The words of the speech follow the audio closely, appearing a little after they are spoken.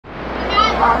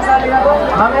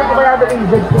Mamaya po kaya doon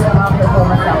i-judge ko yung mga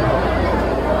performance ako.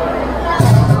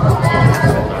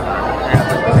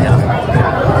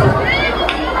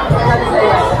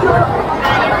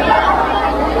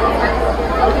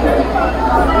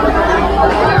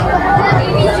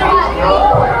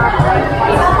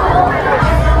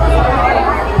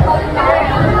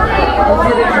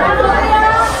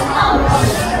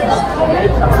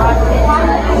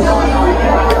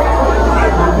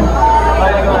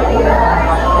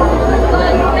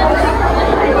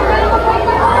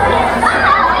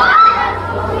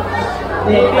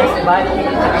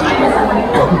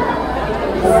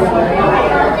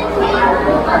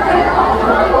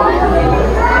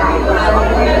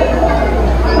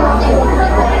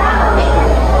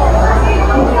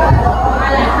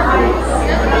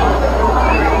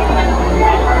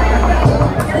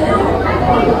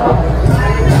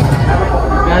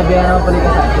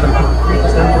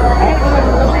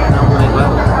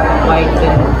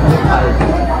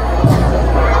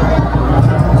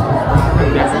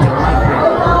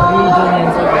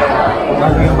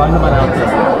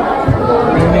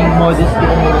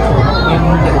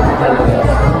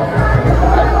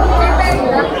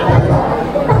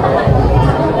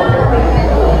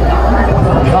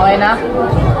 Okay na?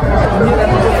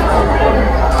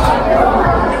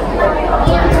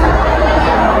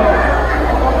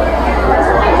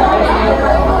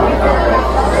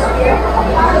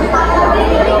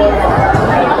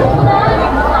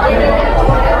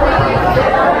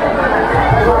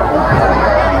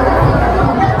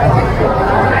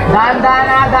 Dandan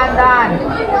na, dandan!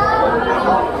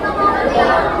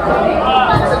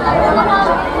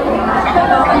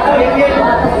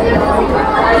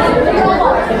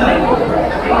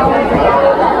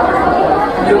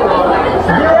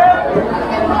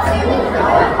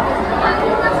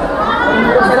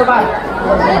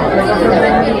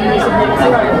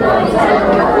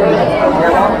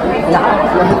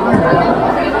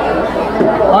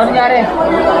 Ano nangyari?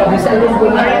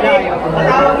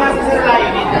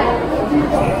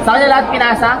 Sa kanya lahat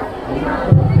pinasa?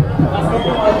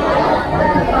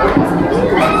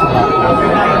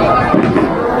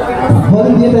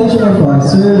 Calling the attention of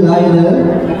Sir Lionel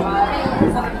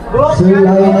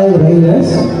Reyes.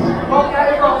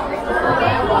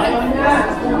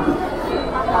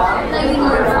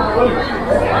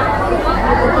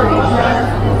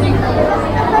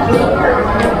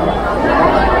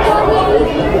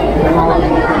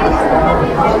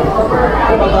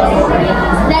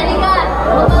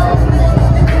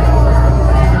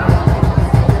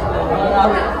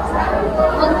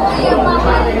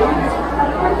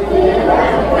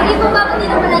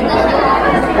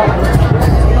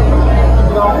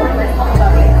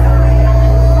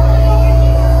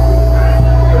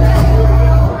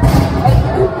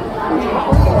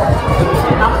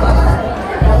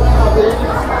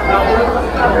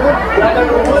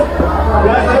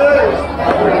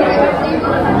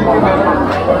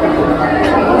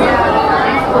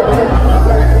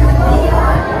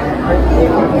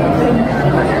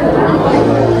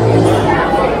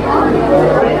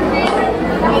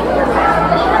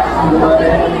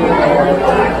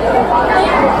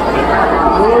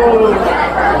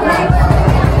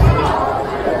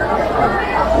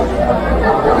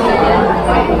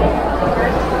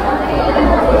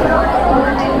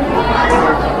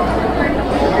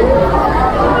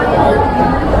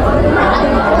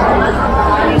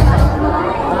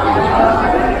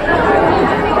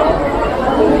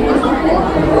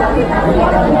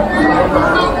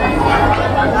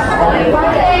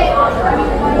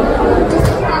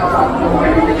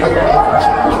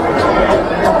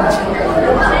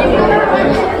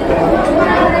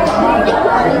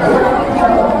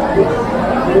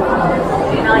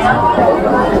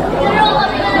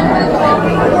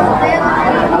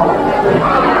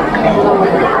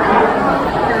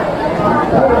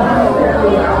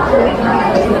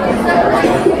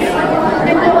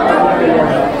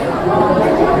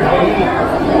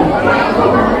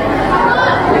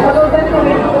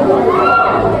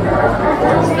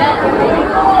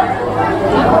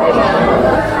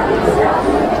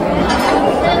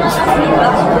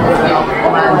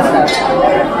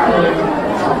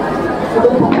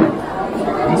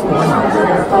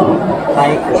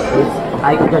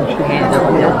 I judge together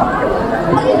with them.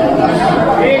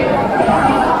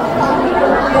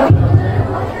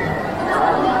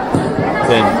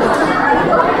 Then,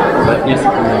 but yes,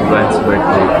 Gwen's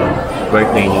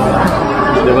birthday niya.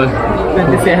 Diba?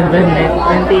 27,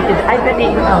 28, ay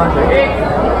 28 na tawag.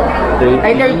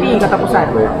 Ay 30, katapusan.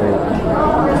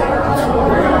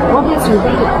 What is your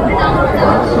date?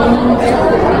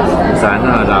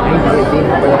 Sana, alam mo.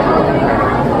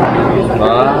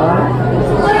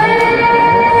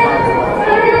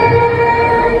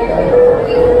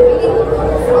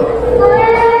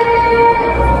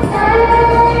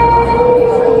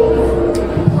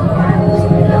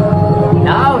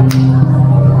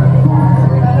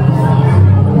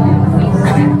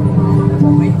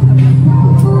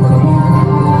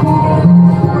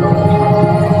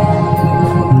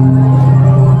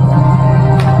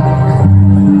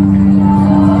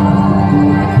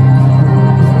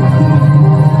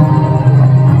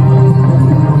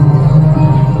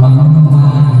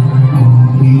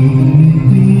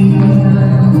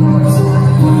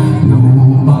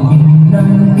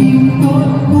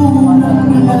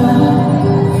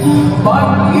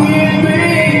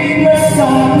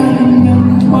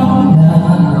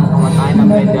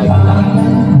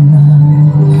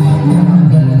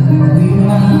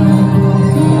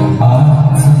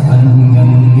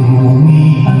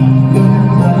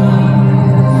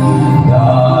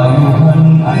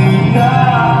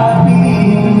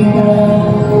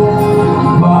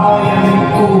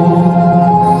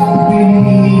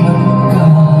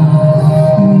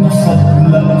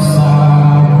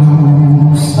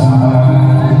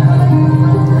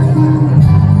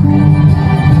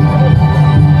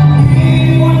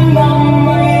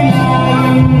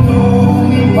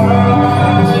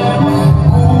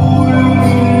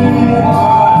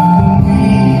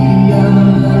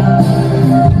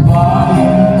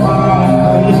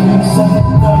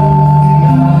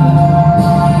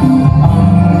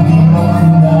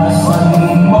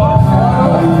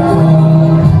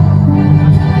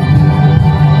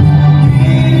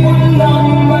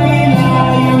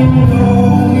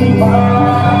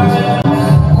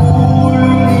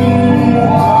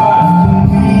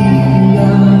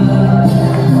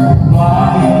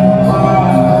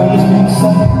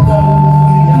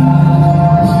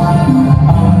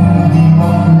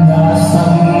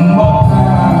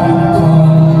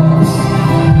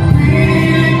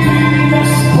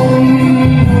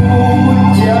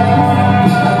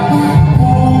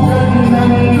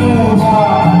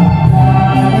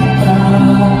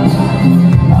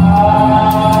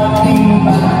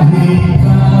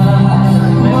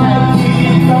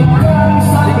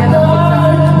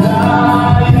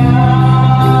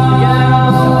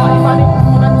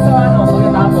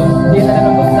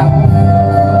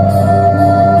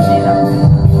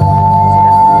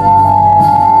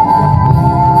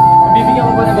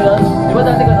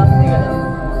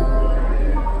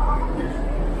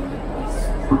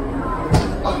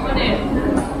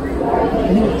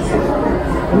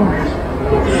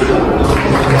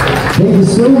 Thank you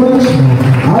so much.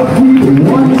 Outfit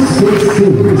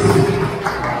 166.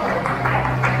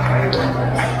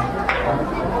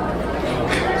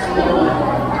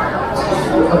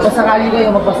 Magpasakali kayo,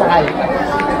 magpasakali.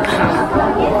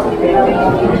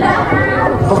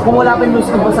 Pag pumulapin mo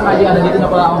sa magpasakali, dito na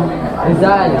pala akong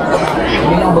Rizal.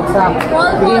 Sige na ang bagsak.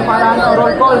 Sige, para ano,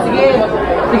 roll call, sige.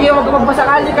 Sige,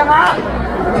 magpasakali ka nga.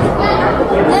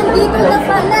 Nandito na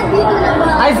pa, nandito na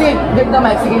pa. Ay, sige, get the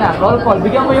mic, sige na, roll call.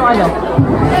 Bigyan mo yung ano.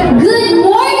 Good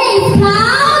morning,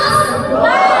 Scouts!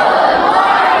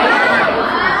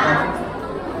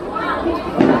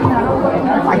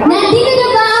 Nandito na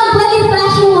ba ang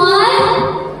Bonifacio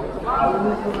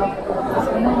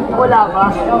 1? Wala ba?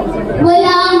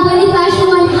 Wala ang Bonifacio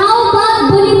 1. How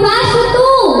about Bonifacio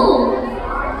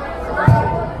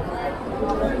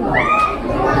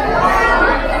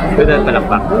 2? Ito na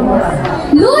palakpak.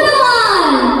 Luna 1!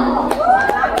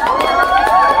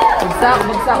 Bagsak,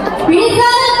 bagsak.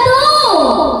 Rizal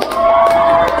 2!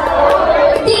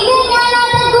 Tingnan nga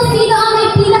natin kung sino ang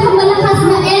may pinakamalakas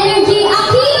na energy.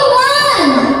 Aquino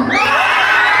 1!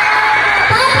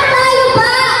 Tayo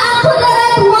ba ang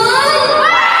Kudarat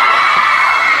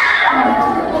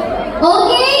 1?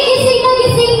 Okay,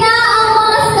 gising na ang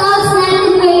mga scouts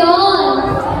natin ngayon.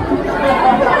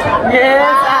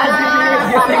 Yes, Adi!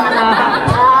 Gising na.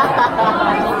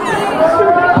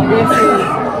 Gising.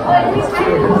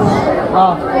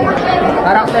 Oh,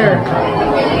 character.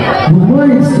 Good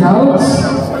morning, Scouts!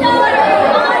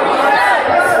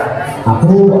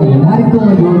 Ako ay narito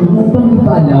ngayon upang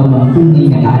ipaalam ang tunay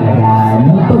na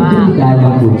kaalagaan ng pagtulungan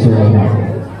ng kultura.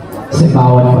 Sa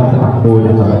bawat pagtatakbo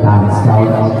ng kabataan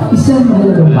Scout, isang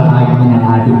mahalagang bahagi ng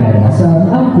ating karanasan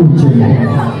ang culture night.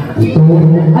 Ito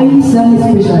ay isang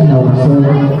espesyal na okasyon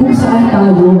kung saan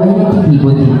tayo ay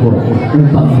nagtitipon-tipon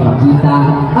upang ipakita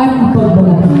at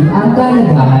ipagbahagi ang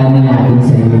kahalagahan ng ating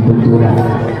sariling kultura.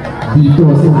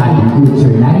 Dito sa ating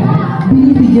culture night,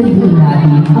 binibigyan din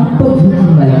natin ang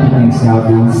pagiging malapit ng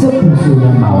scouting sa puso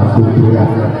ng bawat kultura.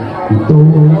 Ito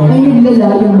ay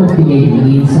naglalayong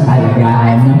magbigay-din sa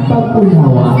kahalagahan ng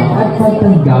pagkunawa at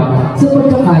pagtanggap sa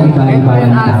pagkakaiba-iba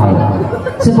ng tao.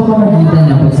 Sa pamamagitan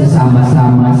ng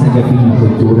pagsasama-sama sa gabi ng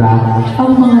kultura,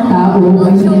 ang mga tao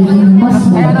ay naging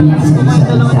mas malapit sa isa't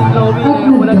isa at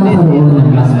nagkakaroon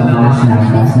ng mas mataas na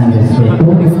antas ng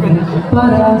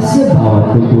para sa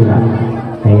bawat kultura.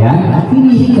 Kaya,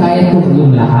 hinihikayat ko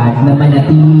kayong lahat na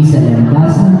manatili sa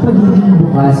landas ng pagiging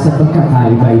bukas sa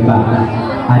pagkakaiba-iba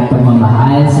at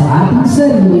pagmamahal sa ating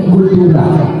sariling kultura.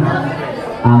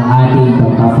 Ang ating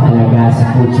pagpapahalaga sa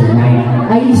Culture Night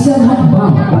ay isang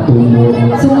hakbang patungo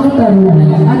sa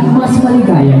makatarunan at mas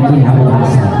maligayang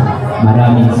kinabukasan.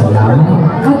 Maraming salamat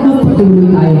at magpatuloy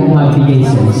tayong magbigay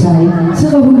saysay sa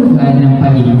kahulugan ng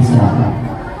pagiging Capas.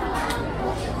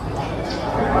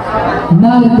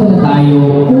 Narito na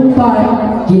tayo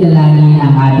upang kilalanin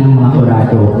ang ating mga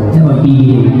kurado na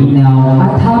magbibigay linaw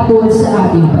at hatol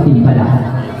sa ating patimpala.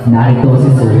 Narito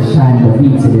si Sir Sean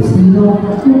David Celestino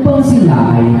upang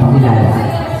sila ay pakilala.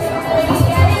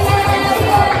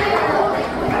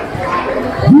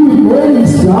 Good morning,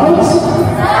 Scouts!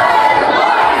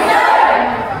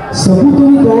 Sa puto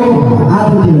ito,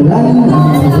 ating kilalanin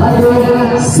ang kurado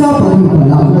sa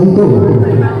patimpala na ito.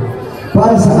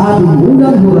 Para sa ating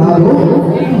unang jurado,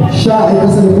 siya ay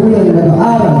kasalukuyang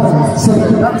nag-aaral sa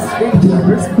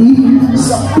University,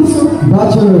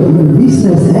 Bachelor in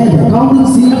Business and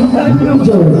Accountancy,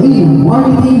 Major in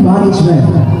Marketing Management.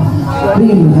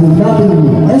 Rin ay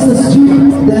dating SSG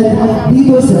student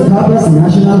dito sa Capas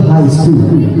National High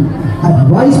School at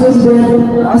Vice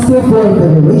President for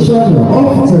Federation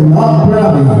of Tarlac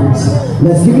Province.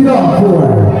 Let's give it up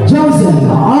for Johnson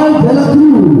R. De La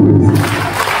Cruz.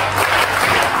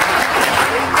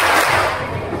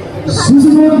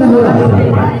 Susunod na hurado,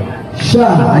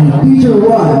 siya ay Teacher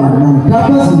 1 ng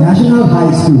Capas National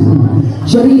High School.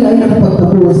 Siya rin ay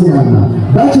nakapagtapos ng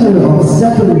Bachelor of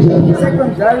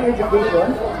Secondary Education,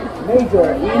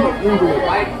 Major in English.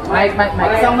 Mike.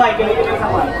 Isang mic.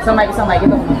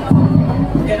 Ito.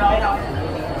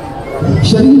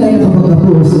 Siya rin ay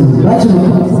nakapagtapos ng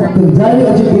Bachelor of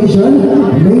Secondary Education,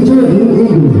 Major in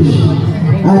English.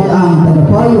 At ang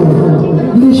tagapayo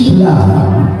English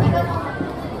Club.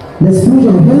 Let's put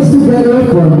your hands together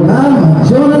for Ma'am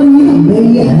Jonalie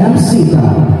May Hamsita.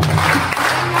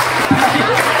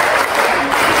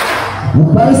 At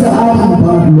para sa ating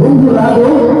pangalawang jurado,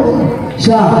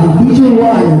 siya ay Teacher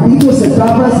 1 dito sa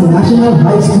Capas National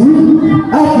High School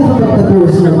at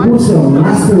nakapagtapos ng kursong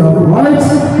Master of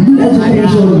Arts in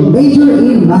Education Major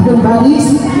in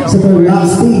Mathematics sa Tarlac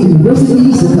State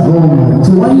University sa taong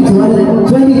 2012.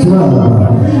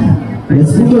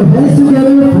 Let's put your hands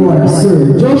together for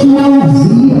Sir Joshua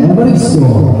Z.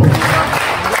 Evaristo.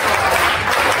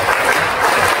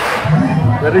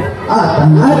 At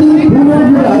ang ating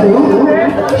unang jurado,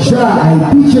 siya ay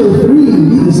Teacher 3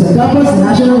 dito sa Capas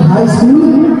National High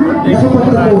School,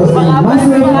 nakapagtapos ng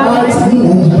Master of Arts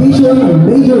in Education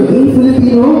Major in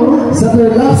Filipino sa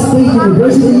Tarlac State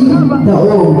University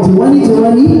taong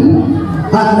 2020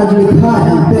 at naglikha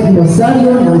ng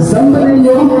Teknosaryo ng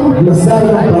Sambanilyo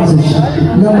Glosaryo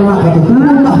ng mga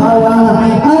katutunang mahawa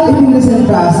at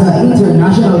ipinasenta sa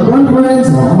International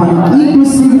Conference on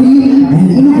Inclusivity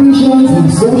and Innovations in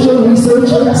Social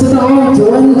Research sa taong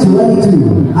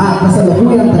 2022 at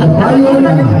kasalukuyang tagapayo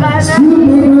ng School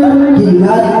Paper,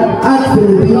 Kilad at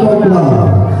Filipino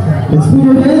Club. Let's put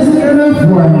your hands together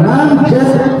for Ma'am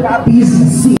Jessica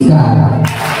Sika.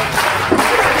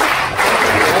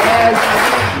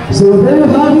 So there you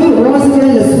have it. Once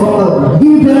again, let's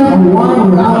give them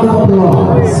one round of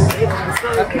applause.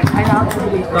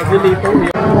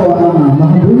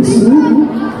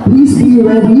 Please be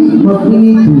ready.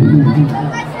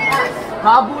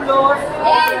 Mabulos!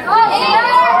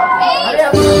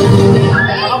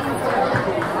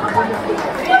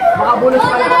 Makabulos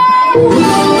pa rin.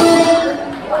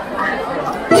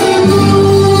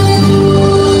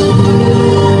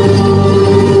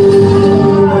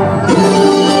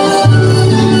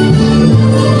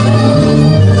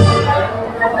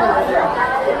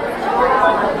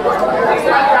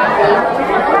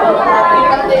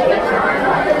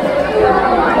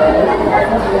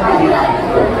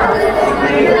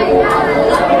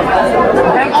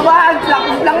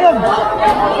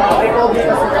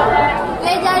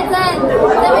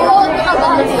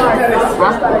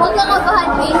 Huwag kang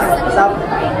kabahan, please.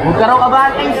 Huwag ka raw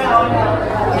kabahan, please.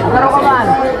 Huwag ka raw kabahan.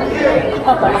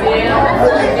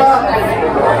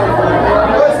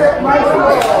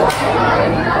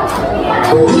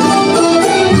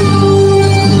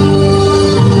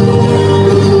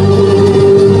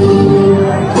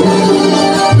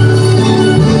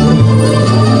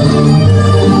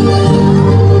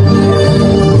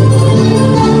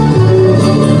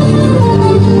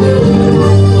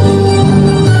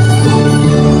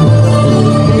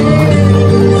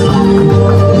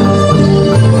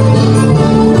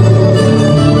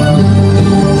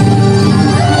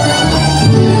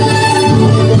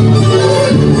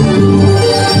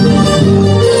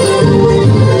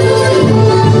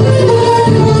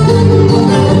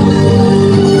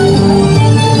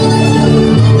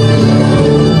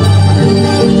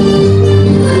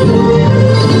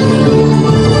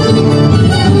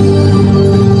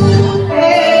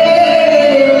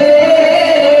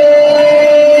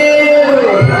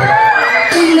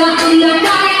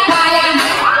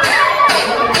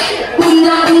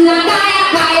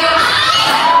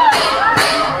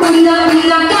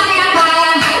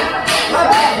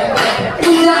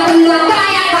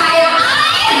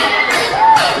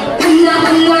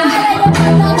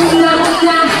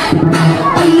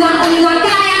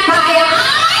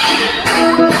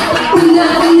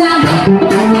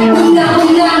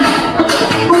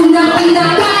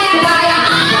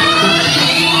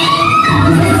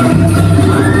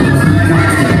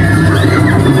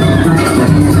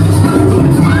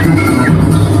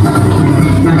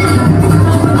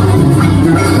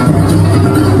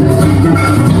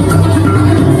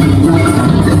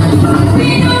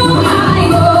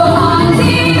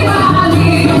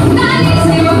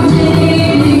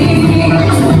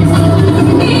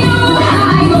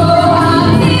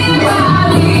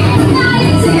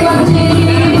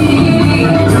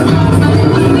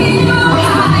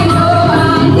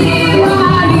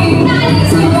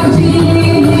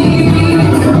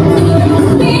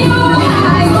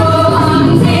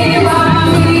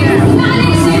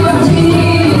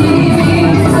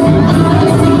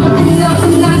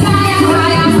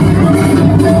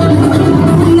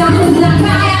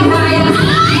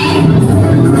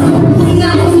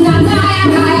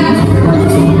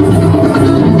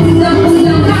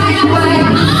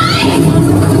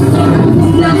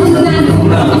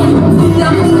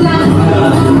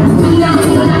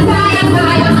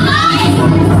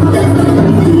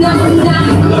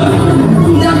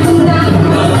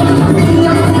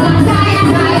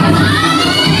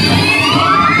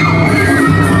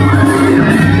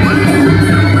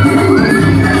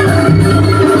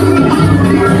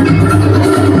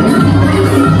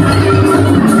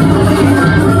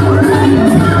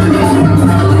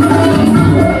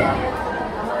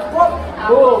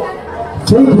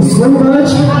 so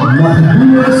much,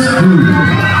 Makibulos Crew.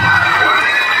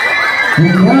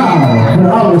 And now, for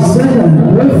our second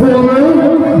performer,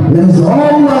 let us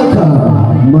all welcome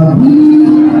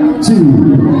Mabini 2.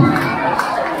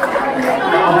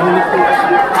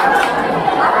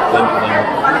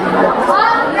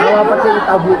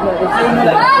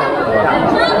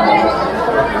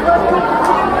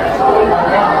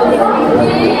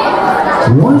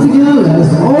 Once again, let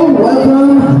us all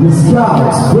welcome the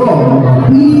scouts from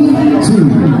B2.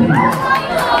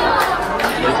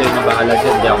 Ito yung mabahala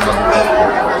dyan, di ako mag-start.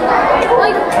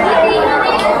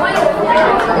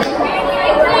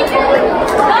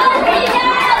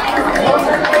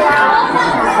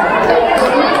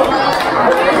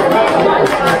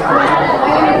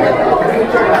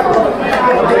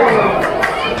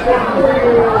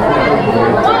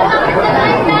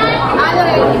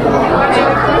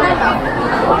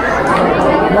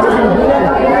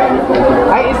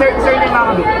 Ay, sir na yung mga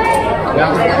kabit.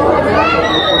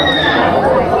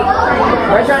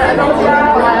 Sir, ano ko siya?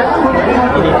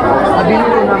 Mabini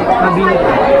ko na. Mabini ko.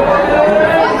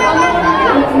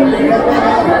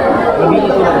 Mabini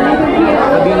ko na.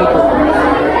 Mabini ko.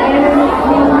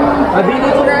 Mabini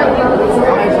ko na.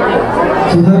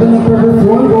 So habang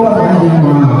nagpa-perform ko ang ating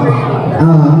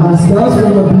mga scouts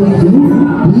from Mabini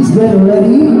 2, please get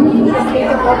ready.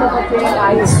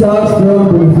 Scouts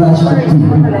from the Flash Team.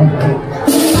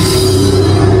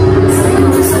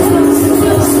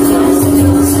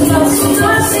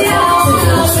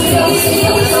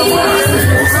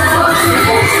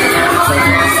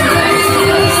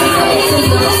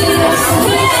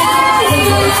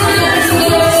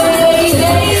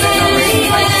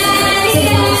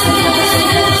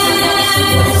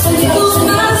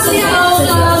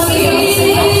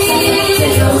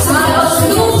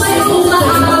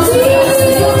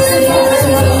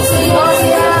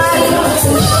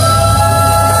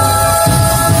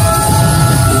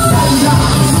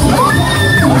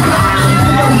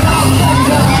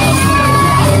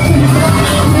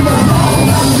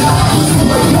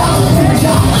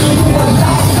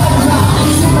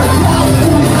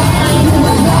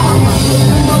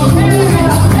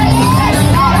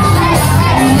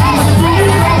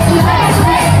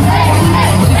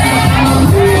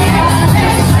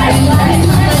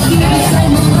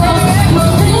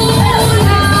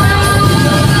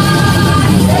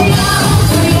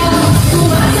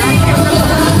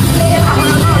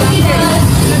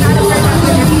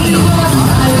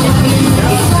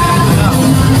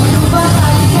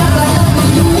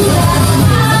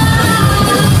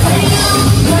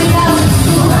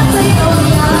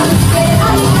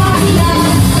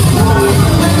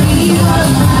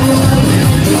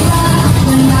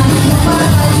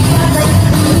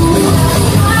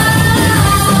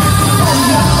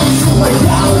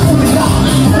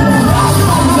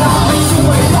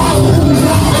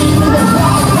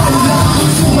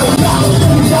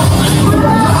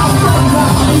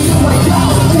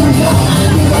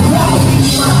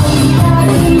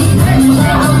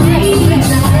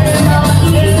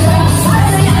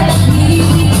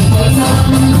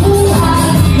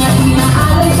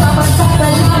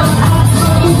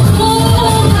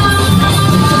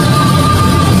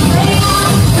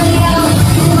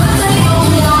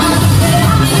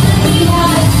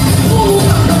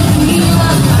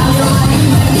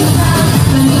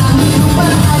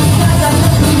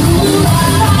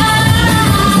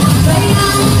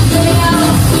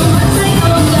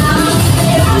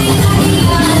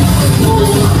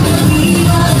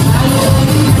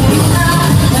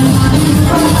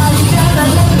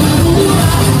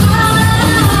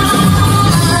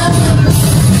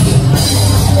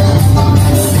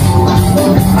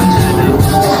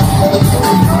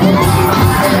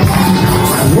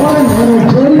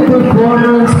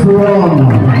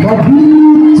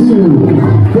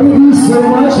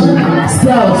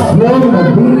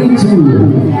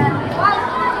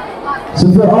 So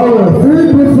for our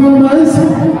third performance,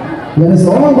 let us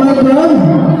all welcome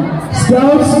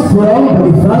Scouts from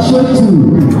Bonifacio 2.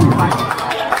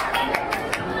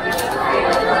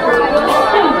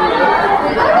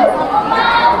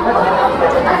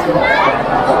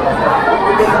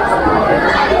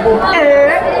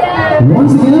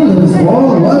 Once again, let us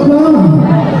all welcome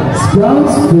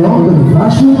Scouts from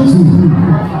Bonifacio 2.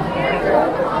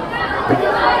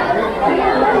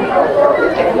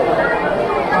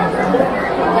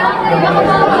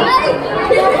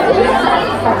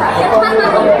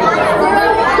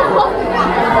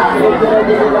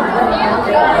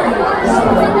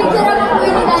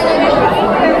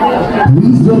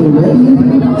 Please get ready,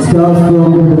 Scouts from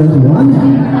Bonifacio 1,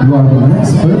 you are the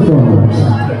next performers.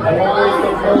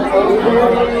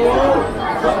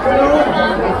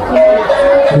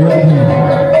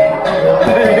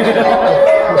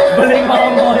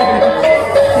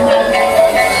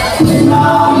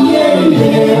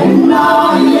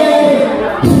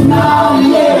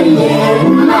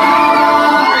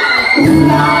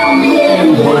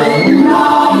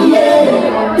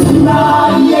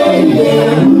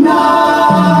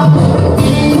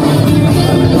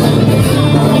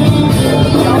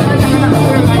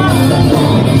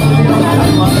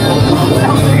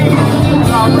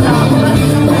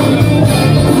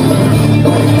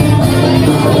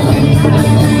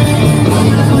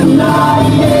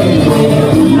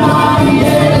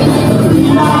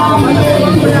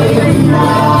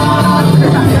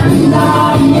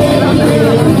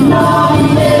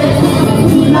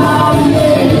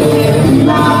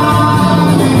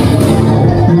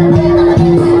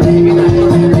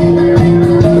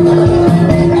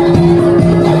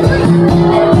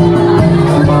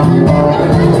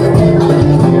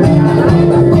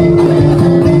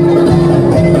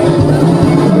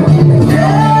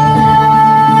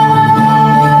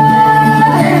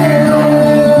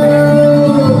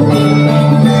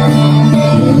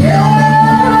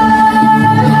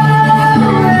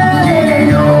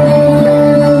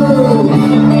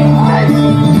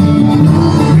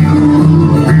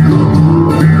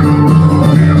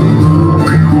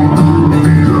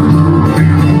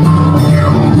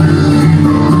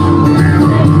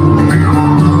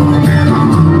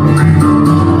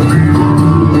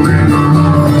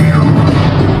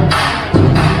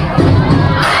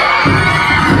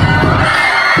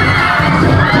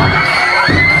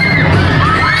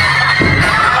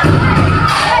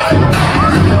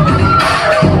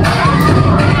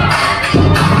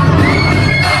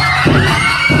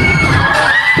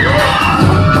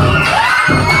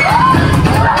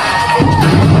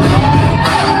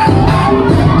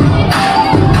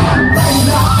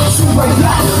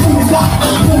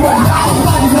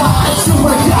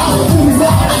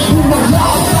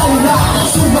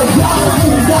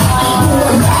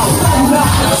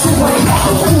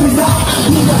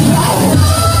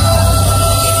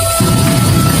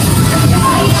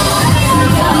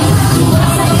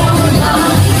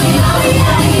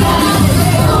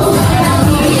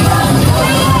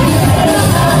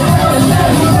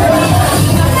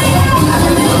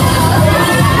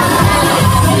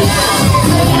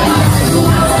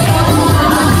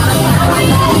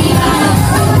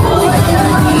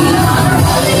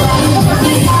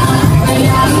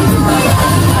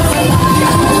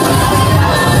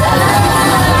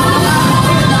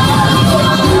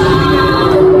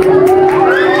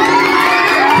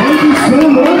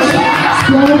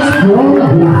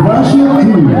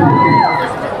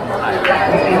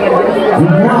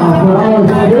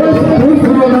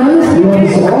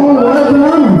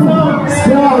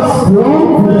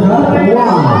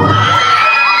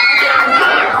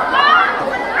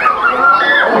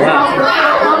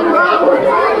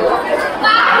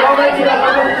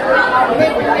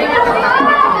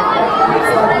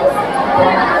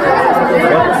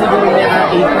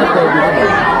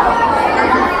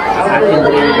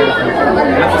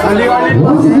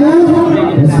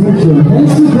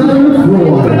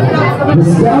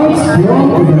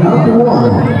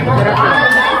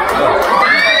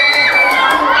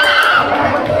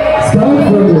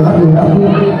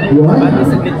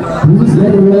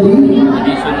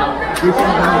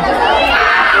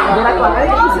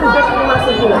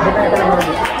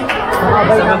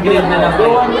 Yan na lang.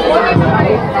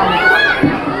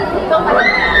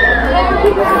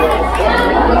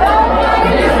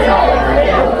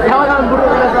 Ako lang buro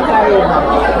na sa kaya.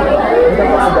 Ito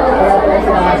po aga. Kaya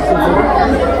sa susunod.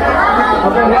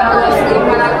 Okay,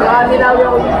 kaya nilawi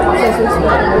ako sa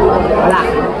susunod. Wala.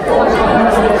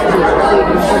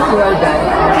 Cultural dance.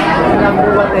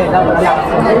 Number 1 eh. Wala.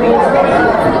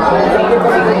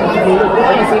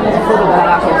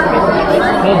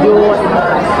 Medyo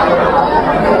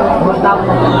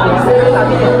matapos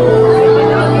sabi niya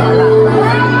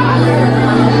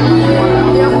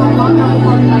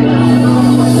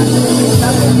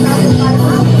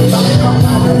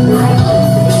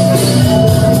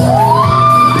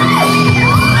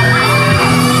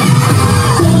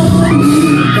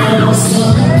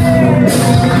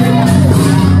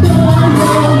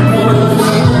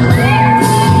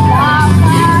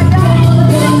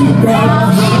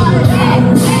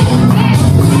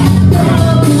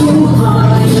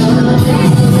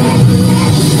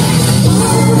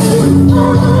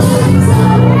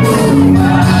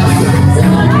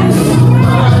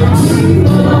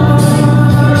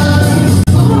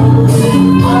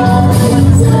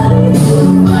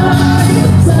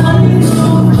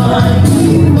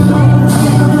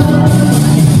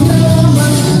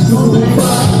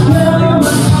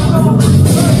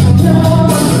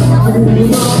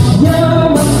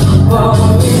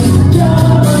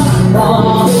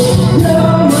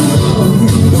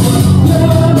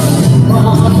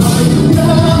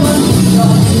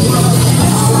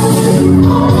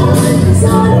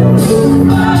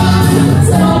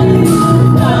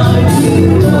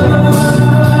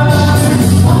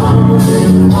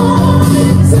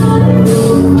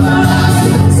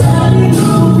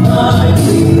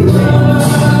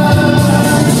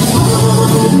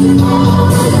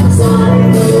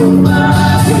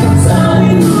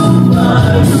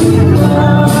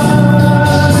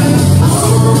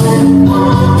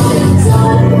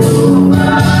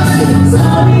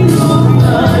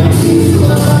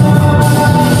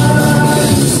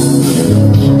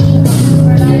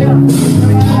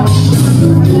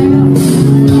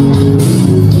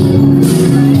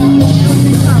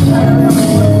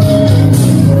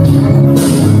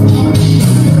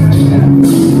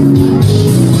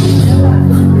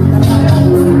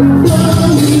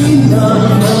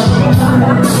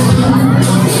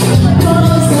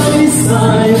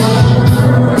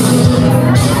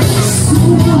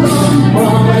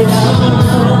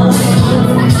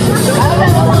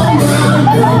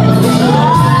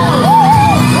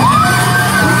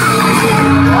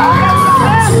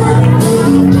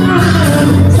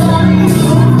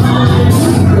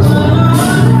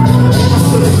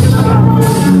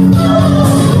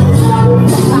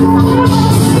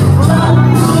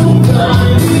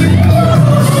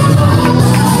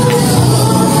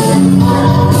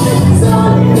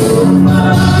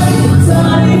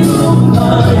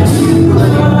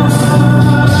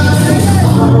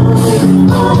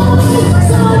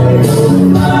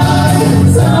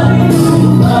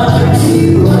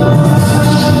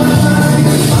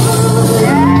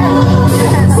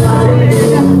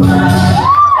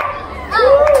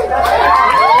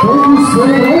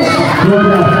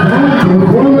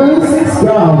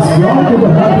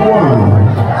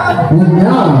And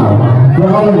now, for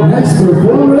our next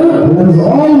performer, let us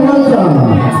all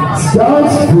welcome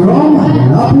Scouts from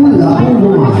Lapu-Lapu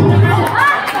 1.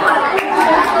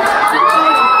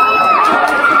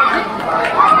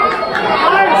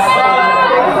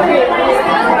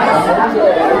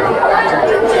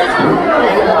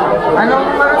 Anong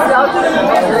mga scouts?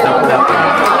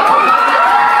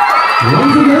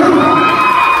 Once again,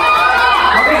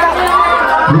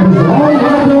 let us all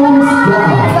welcome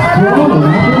Scouts from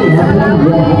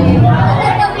Lapu-Lapu 1.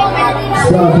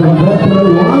 Scouts from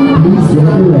Lapu-Lapu 1, please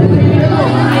get ready.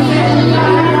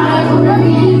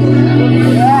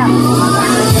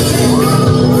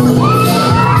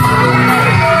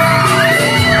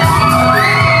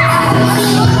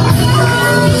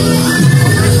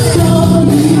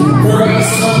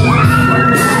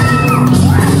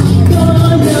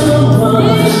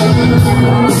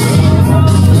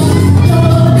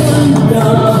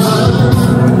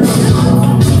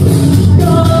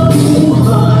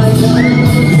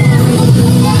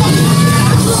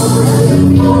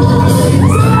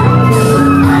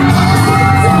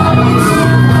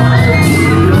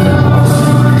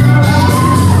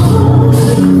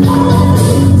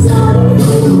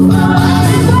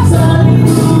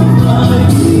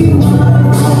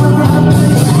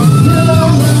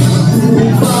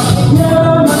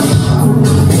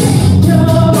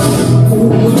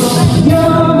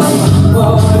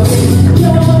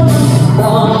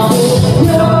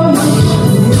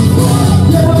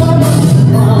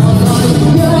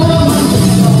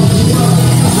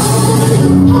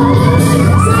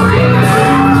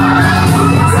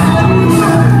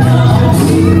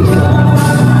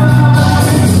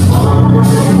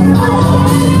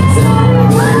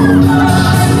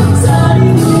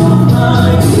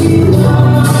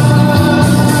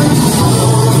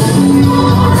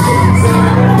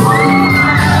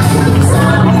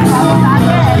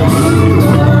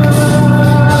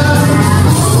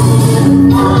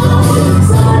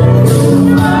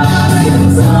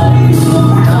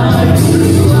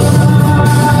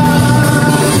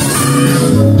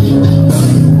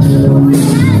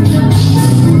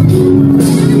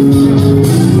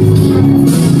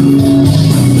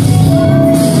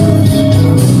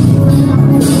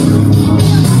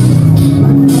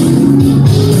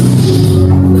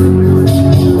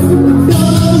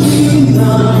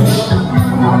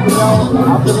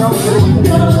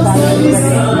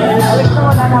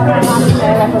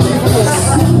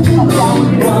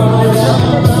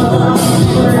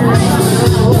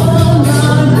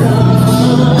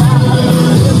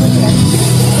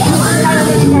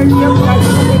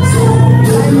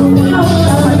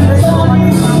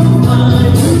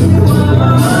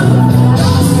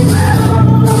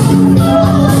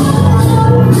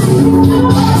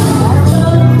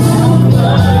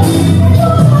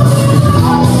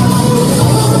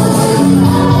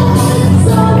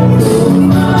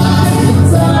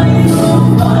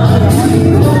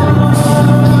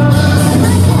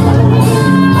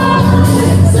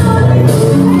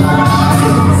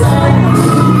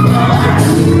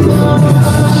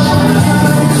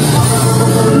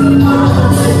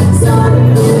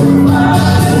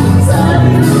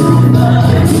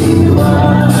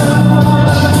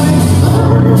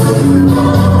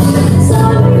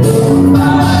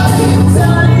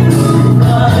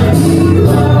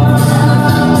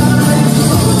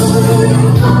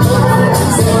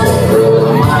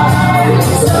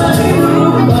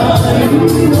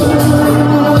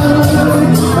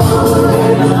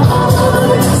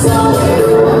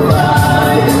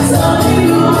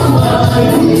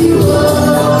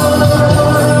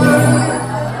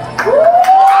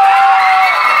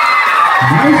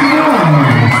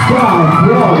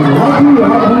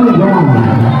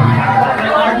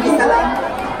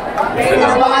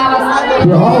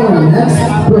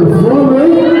 performer,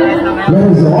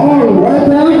 let us all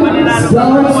welcome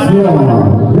Scouts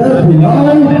from the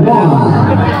Pinoy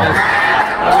One.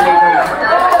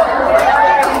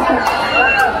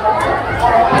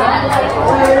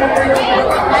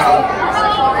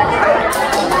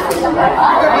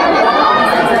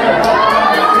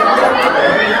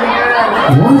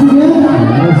 Once again,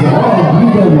 let's all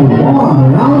give them a warm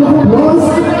round of applause.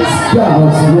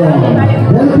 Scouts from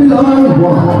the Pinoy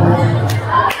One.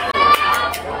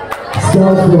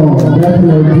 Scouts from the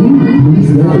Pinoy team,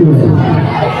 please get ready.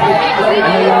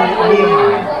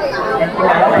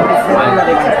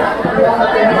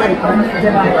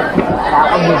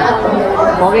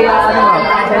 Okay, ano ba?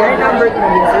 Your number 2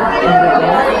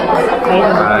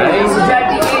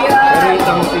 Pero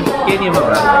itong si Kenny mo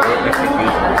ba?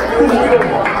 Execution.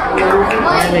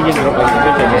 Kaya naging group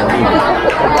execution yan.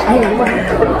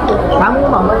 Kamu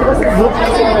mama, di ba sa group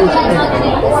execution?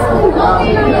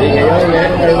 Hindi kayo,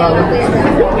 yan. Kayo ba?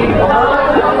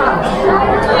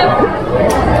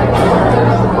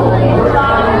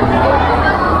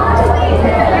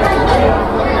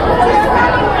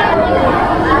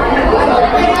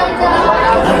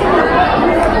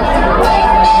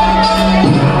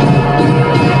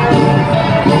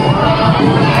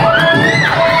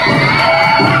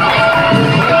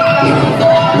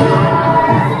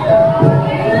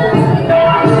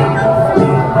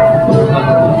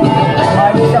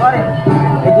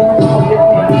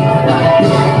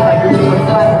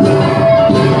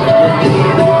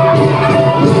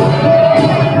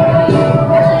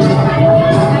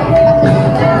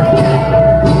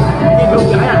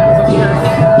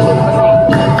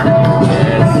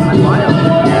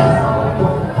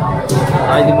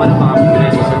 Hindi mo na mga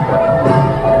pinag-support.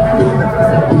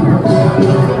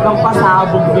 Itong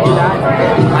pasabog bigla.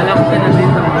 Alam ko na din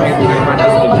sa mga medical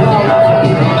products ko na nila.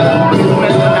 Mas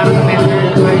well na karoon ng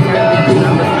medical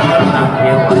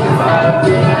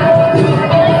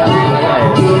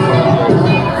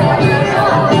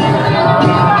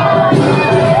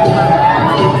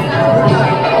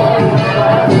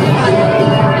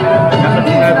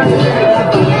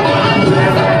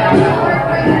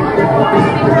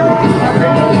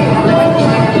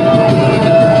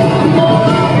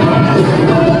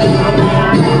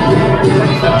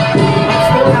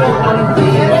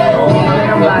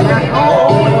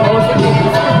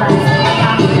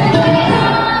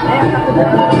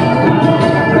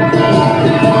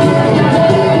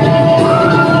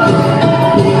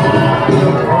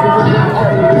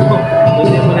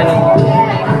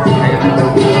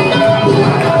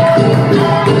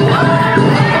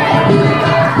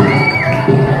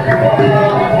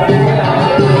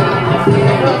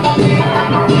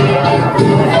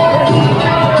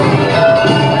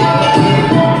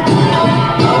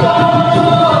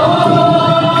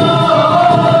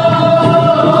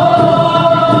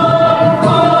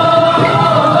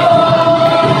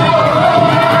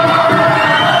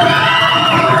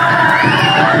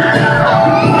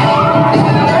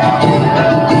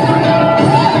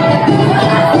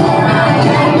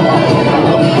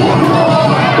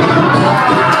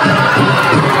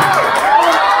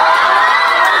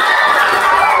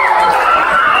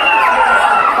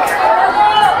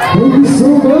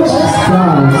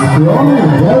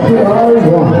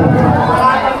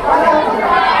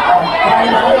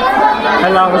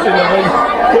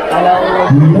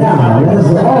Now, let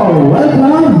us all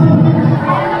welcome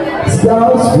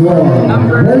Scouts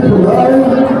from Regular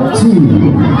 2.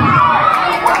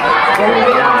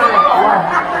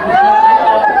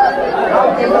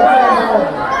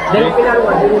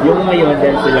 Yung ngayon,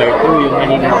 Delpilar 2, yung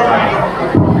kanina pa.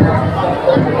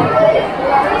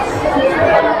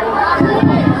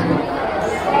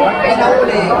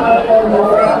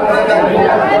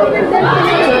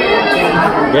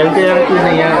 Delpilar 2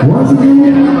 na yan. Once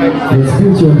again, let's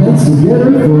put your hands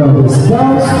together for the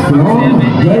Scouts from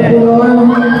Regular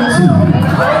 2.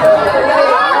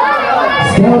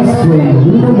 Scouts from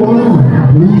Luna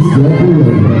 1, please get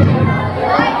ready.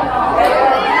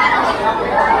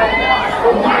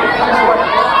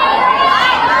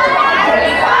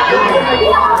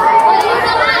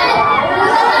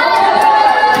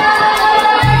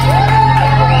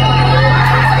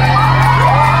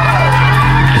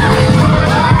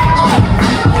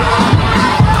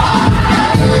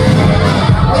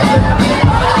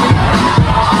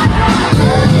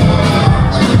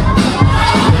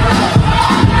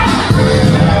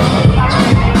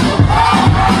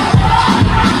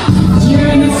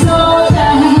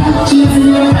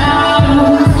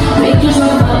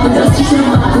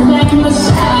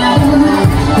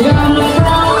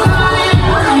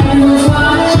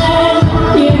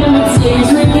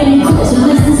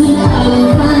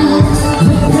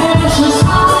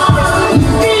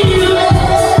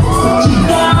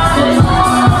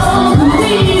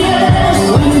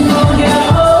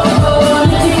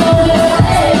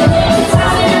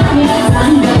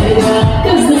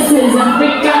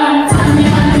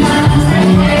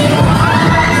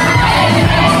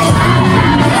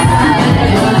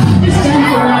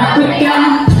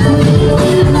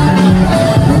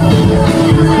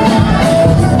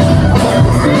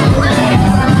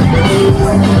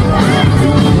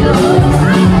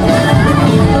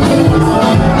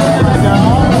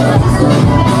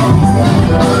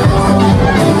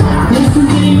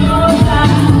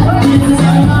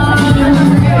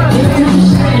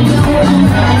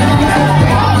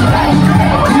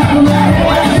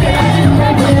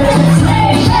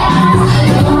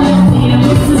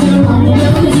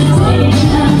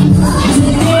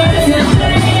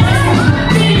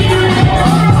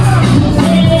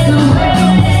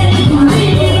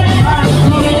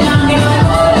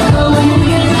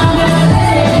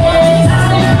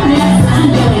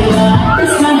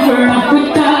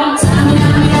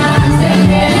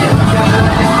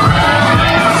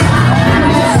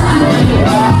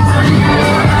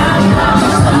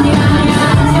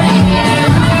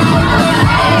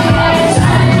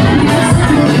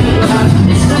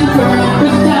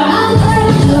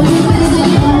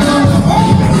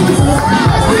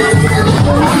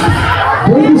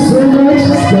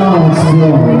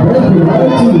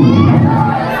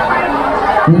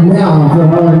 now for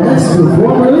our next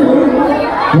performer,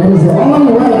 that is all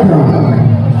welcome.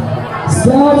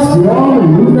 Scouts from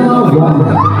Luna Wanda.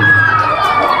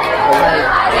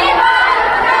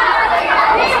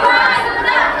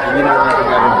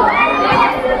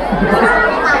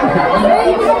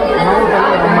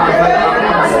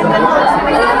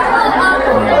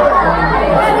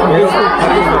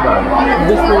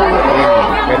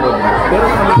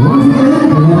 Once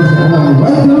again,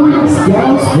 welcome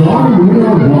Scouts from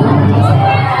Luna Wanda.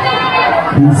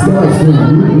 And Scouts from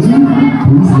Luna 2,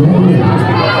 please let me know.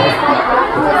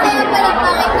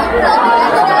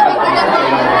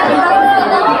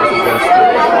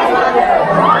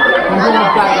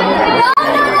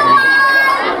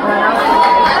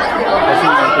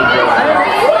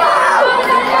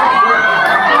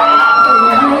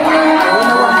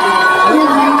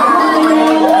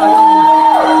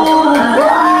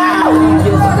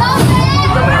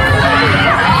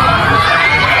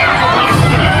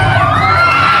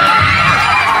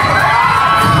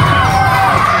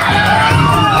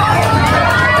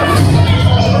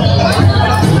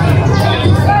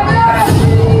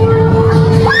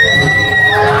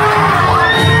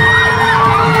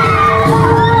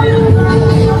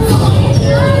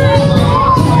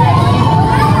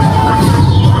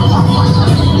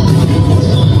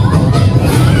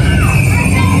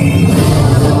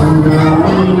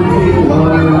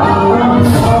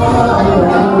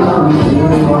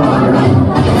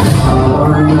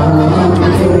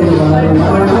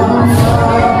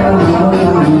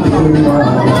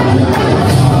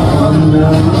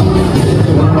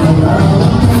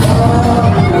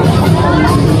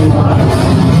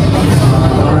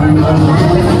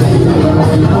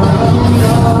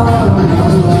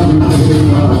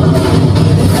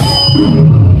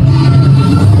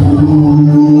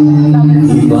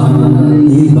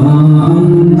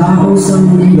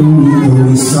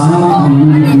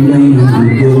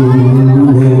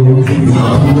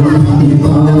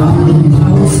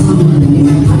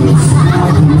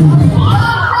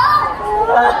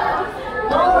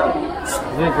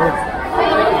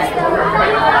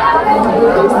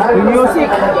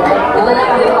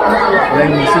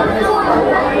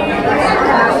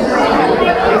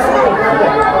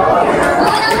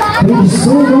 Thank you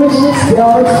so much,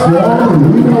 Scouts from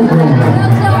Luna Wanda.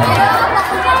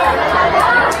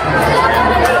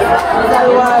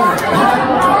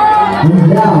 And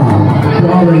now, for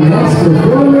our next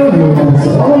performer, we have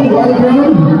all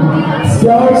welcome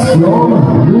Scouts from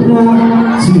Luna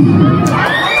 2.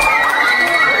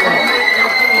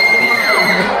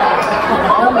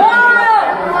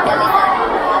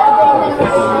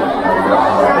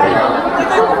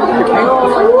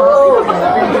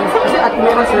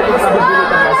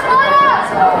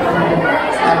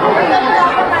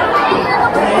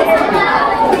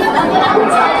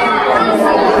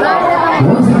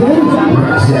 Once again,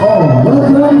 all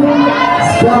welcome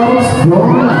Scouts from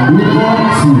Luna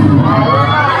 2.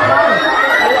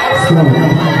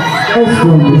 Scouts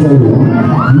from this area,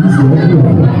 please let me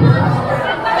know.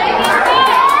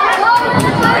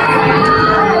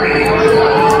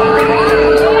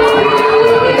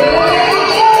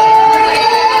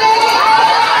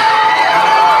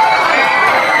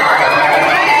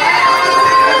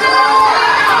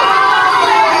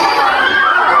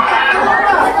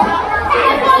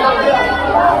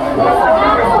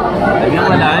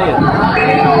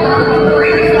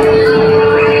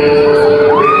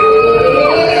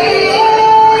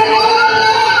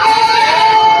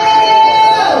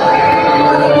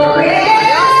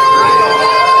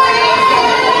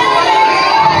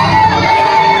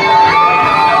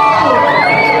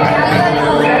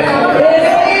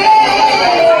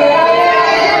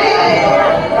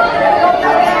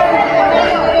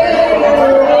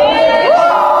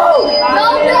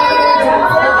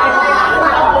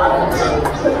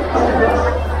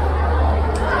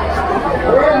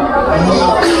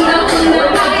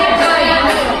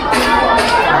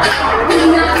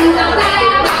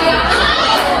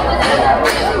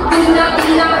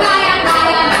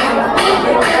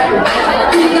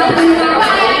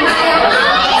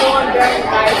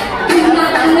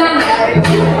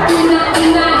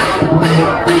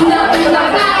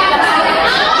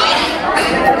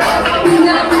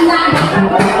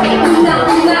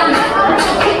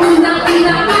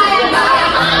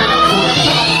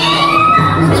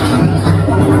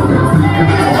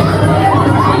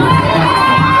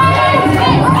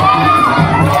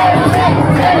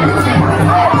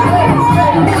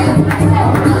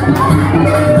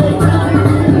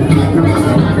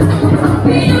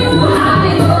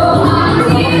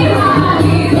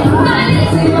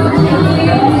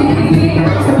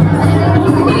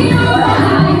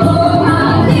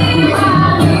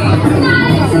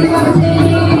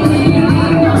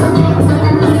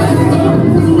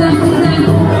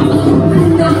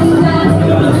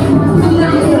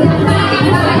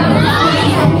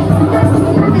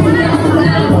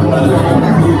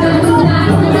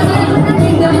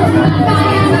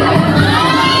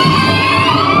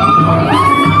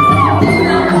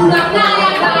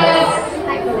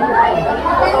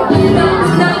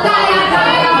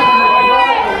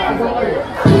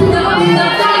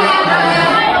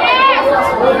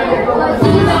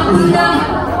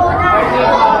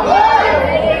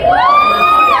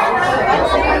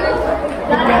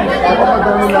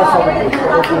 Thank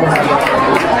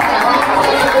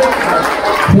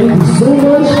you so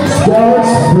much,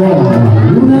 Scouts from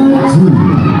Luna 2.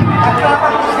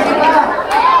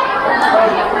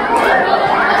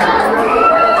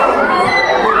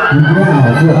 And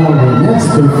now for our next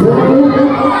performer,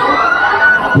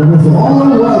 let us all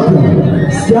welcome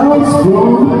Scouts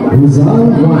from Rizal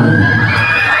 1.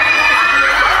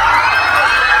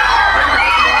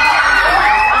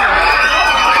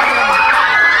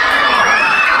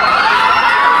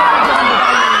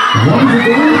 Once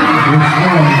again, it's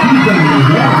our DJ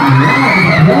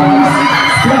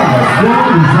Scouts from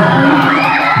Rizal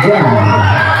 1.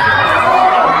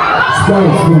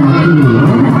 Scouts from Rizal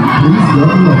 1, please get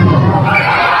ready.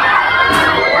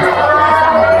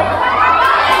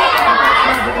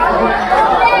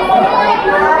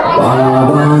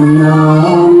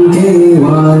 Pabanam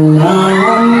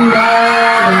kevalam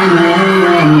pabanam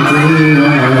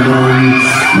kevalam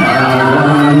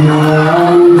pabanam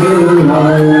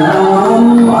kevalam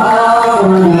pabanam kevalam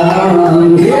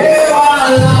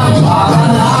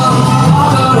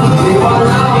pabanam kevalam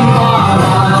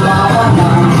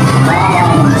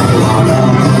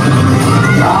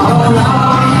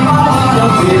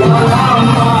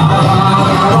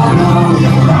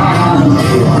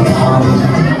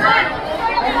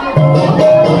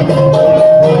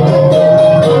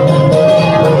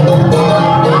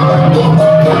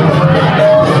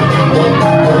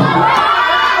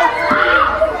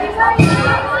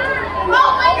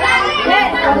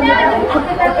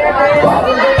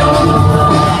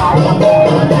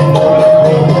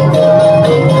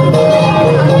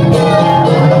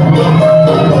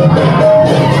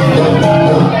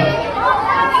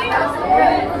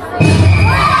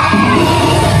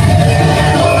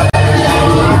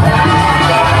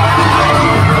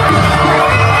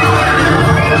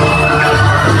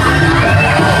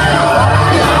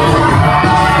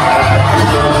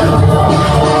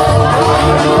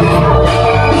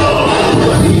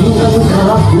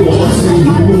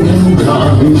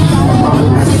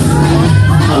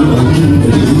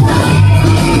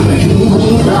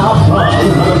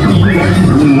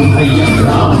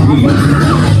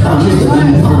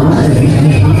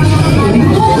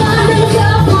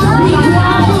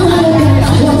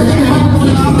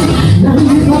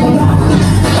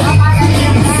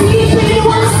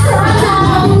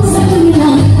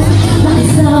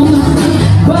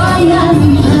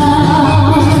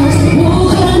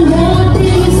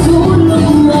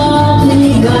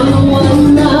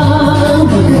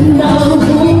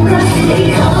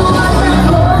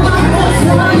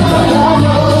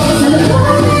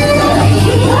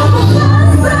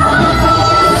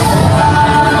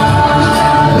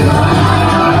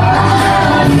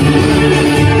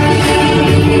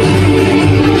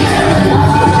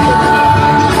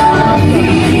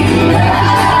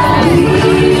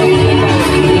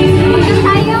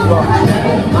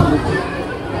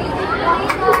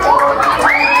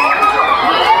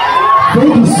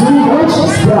Thank you so much,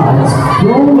 Scouts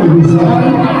from Rizal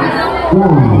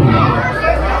 1.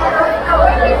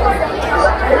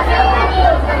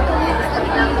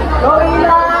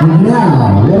 And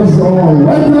now, let us all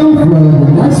welcome for the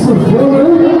next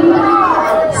performer,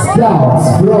 Scouts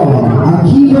from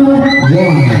Akiba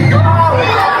 1.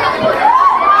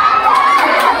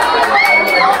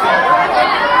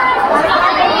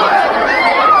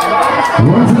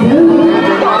 Once again,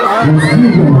 let's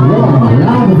give them a warm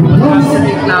round of applause.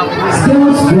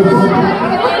 Scouts from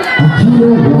Akiba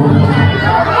 1.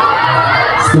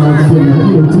 Scouts from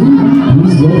Akiba 2,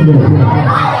 please go there.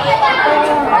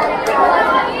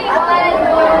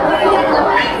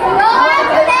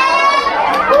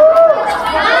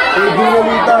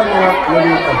 Lolita,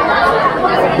 Lolita.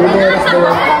 Gumeres ba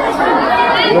yan?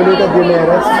 Lolita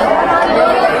Gumeres.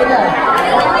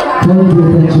 Thank you,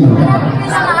 attention.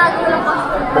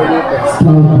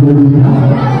 Scout Lolita.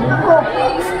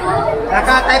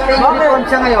 Naka-type yung uniform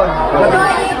siya ngayon.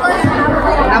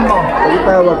 Alam mo?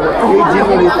 Itawag mo. AJ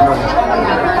Lolita.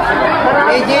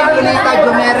 AJ Lolita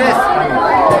Gumeres.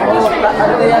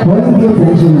 Thank you,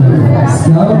 attention.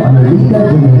 Scout Lolita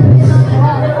Gumeres.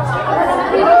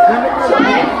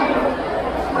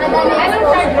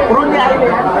 Puro niya ay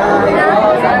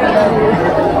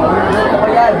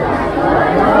ayan.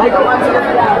 Ay, kumaan sila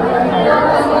sila.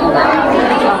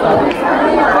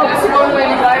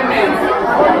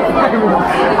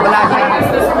 Wala siya.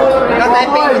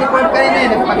 Naka-type yung uniform ka rin eh.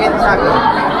 Nagpakita sa akin.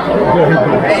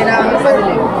 Kaya na ang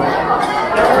sarili.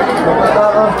 Magpagda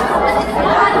ka.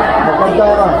 Magpagda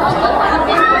ka.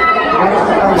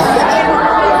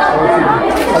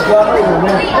 Magpagda ka yun.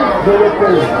 Gawit ko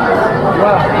yun.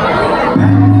 Wow.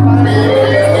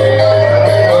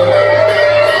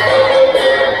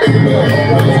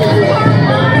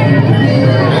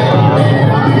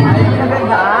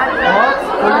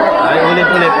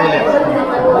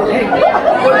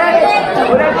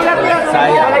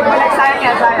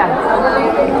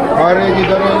 ready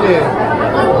na rin eh.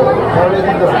 Ready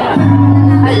na.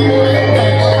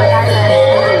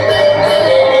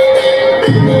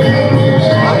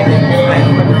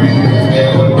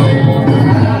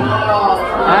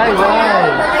 Ay,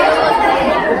 wow!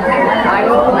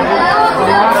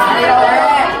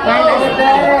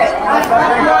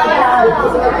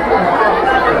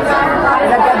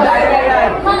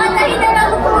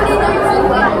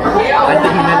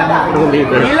 Antayin na lang ang pro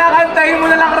leader. Ilang antayin mo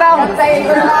na lang raw! Antayin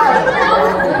ko na lang!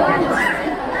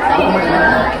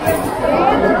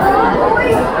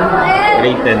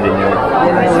 Grade 10 din yun.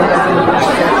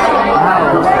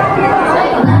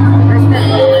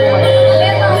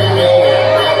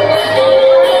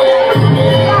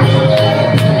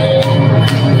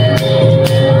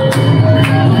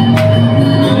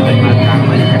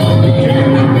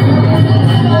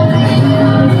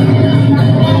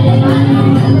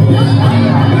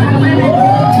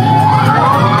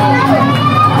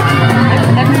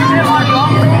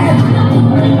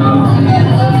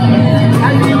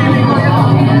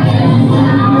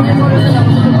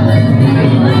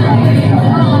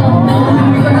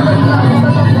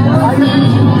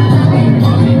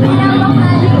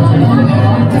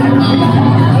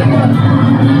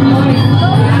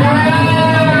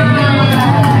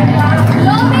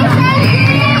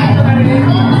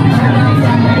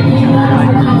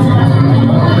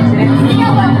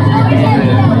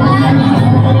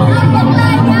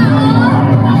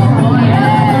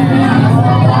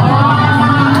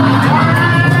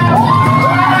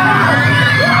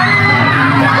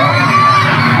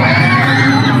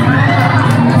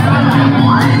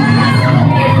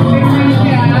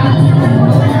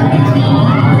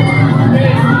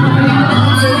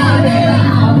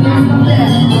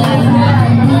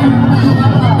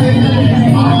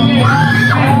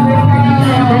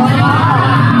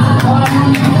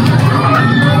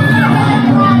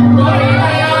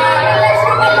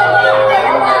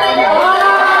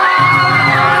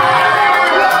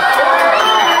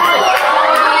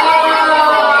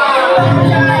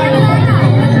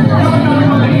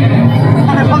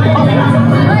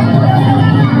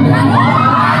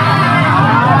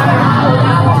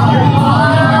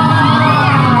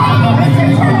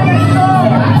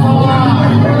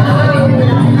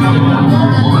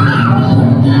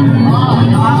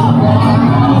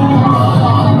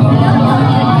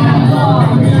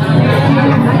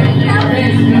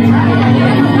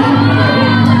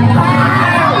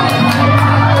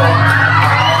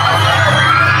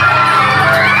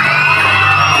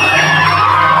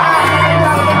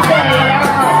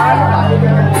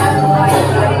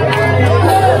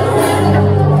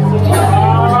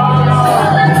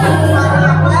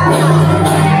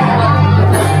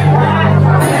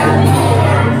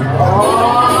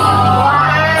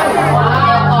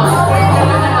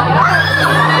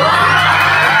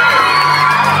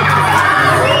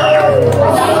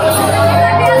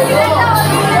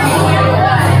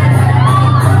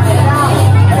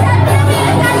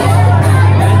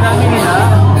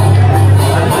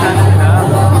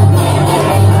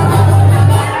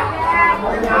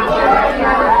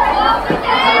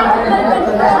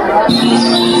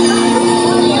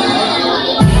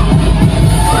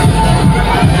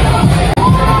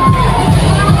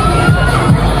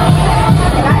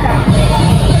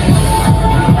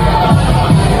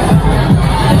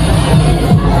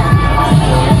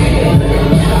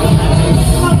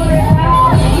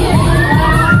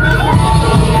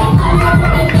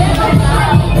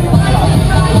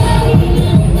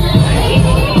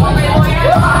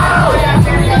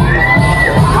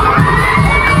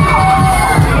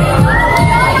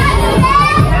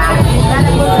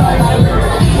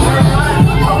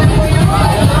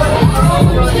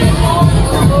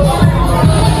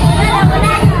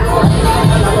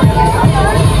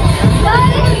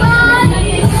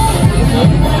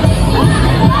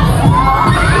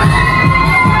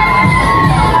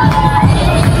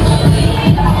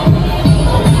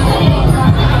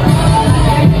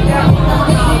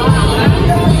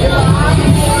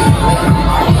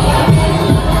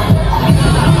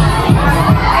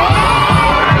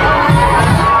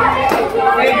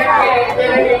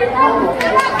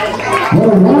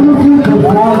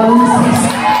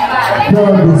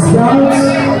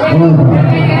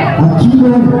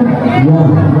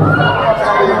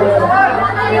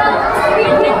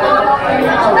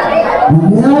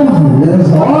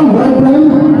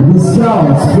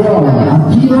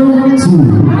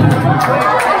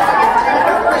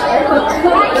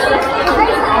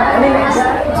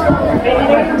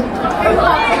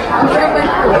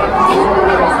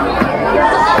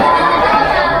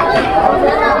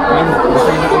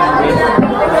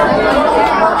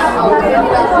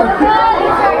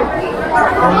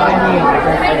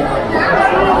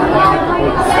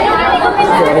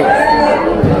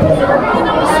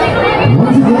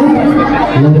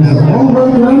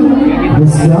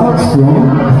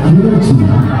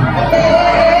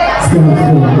 Scouts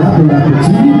from Lapu-Lapu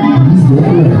 2, please get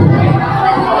ready.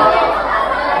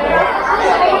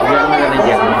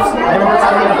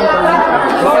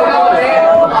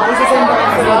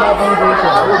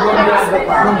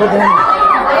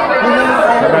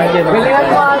 Galingan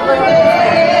mo ako.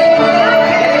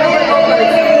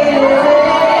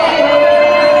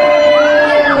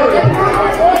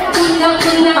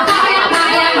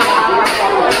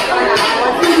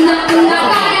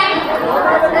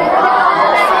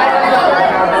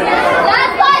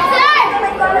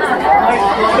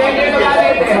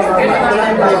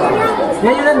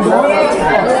 Yan yun ang vlog.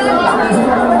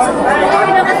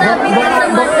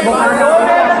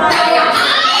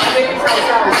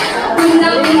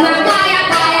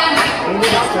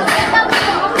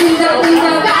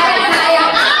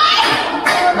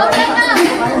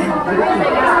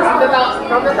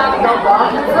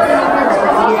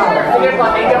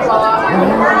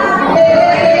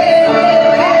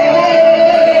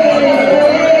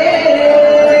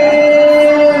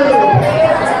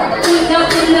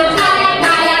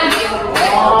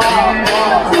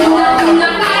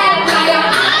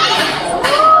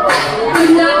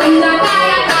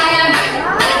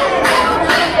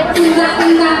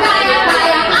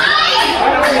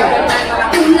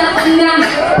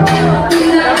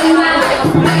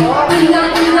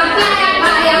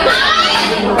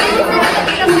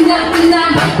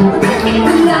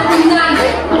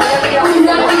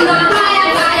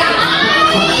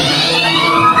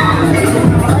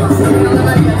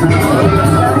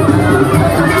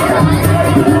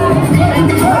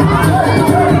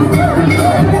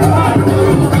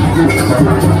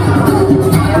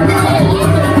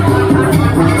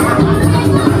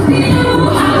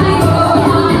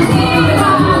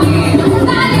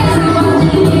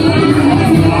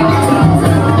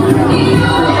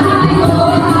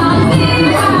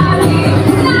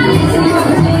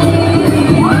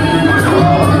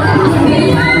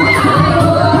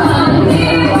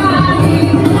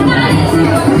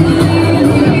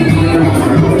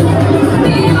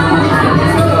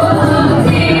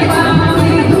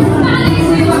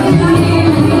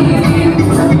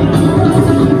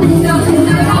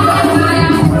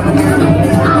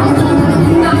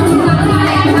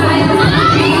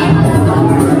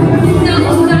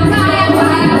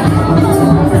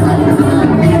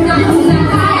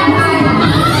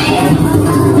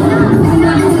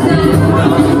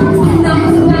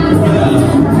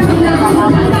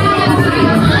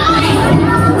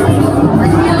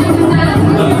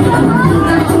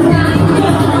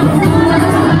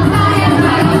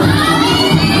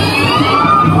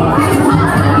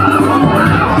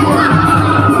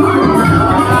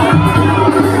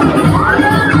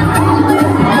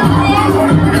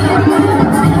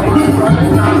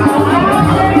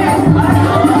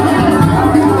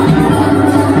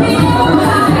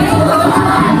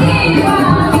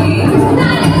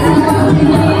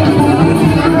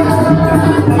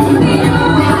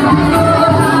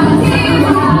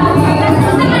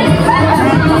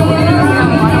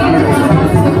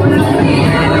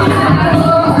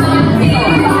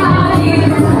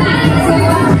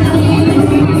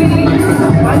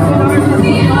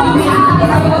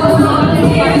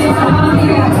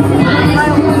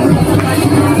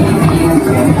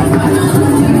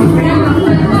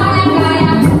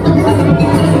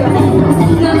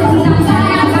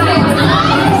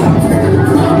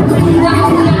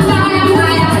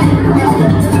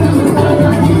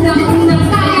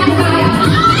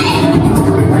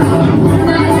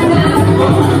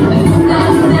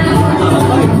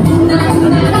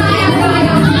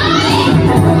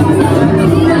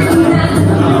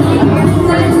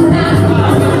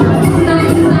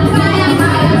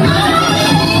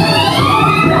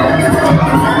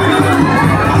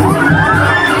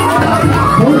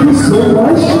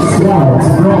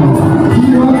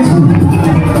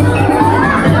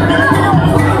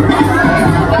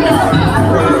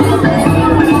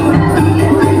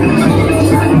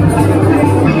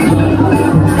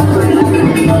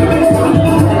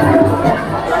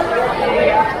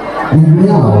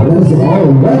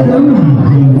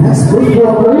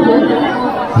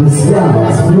 The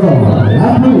Scouts from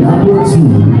Lapu-Lapu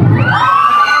 2.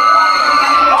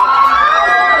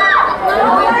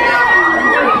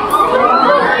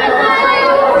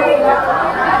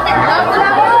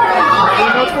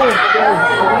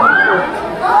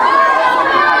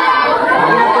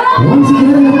 Once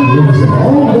again, let's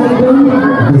all welcome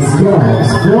the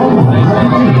Scouts from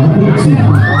Lapu-Lapu 2.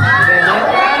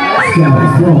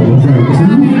 Scouts from Lapu-Lapu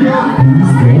 2, please get ready.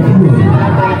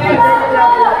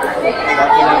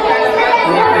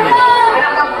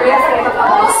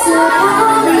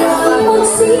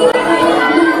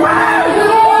 So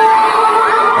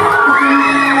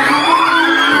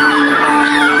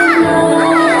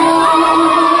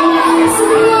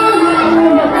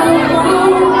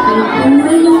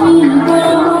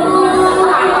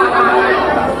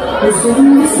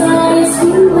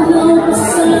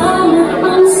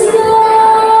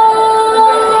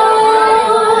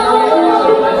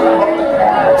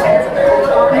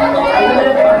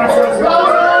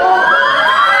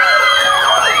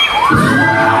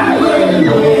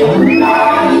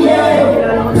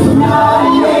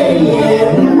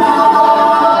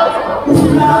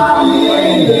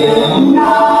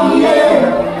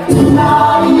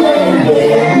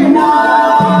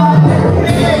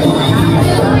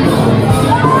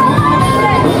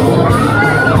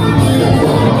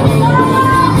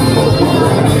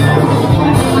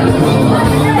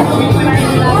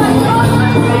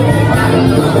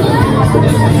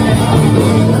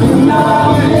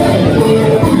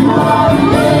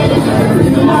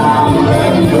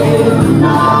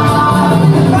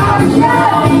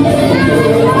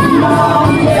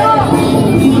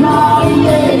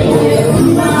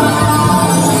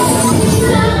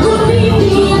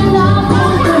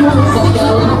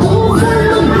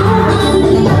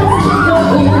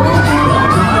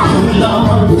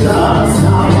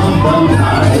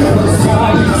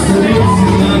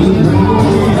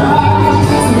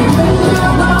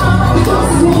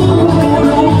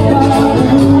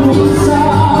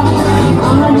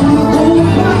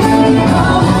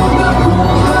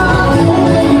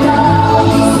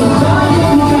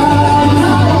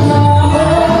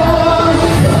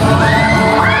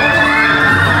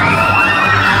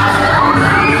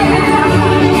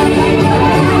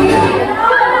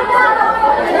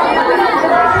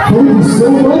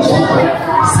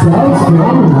Scouts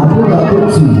from Lapu-Lapu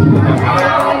 2.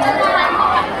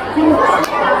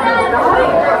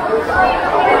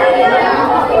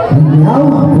 And now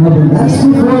for the next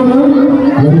performer,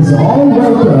 let us all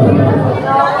welcome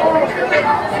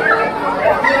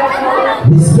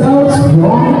the Scouts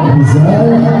from Rizal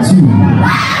 2.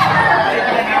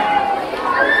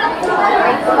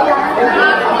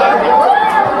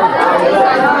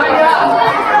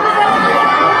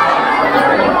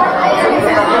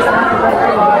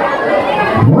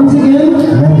 Once again,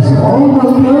 let us all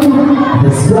welcome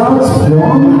the Scouts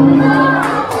from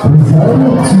Rizal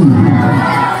 2.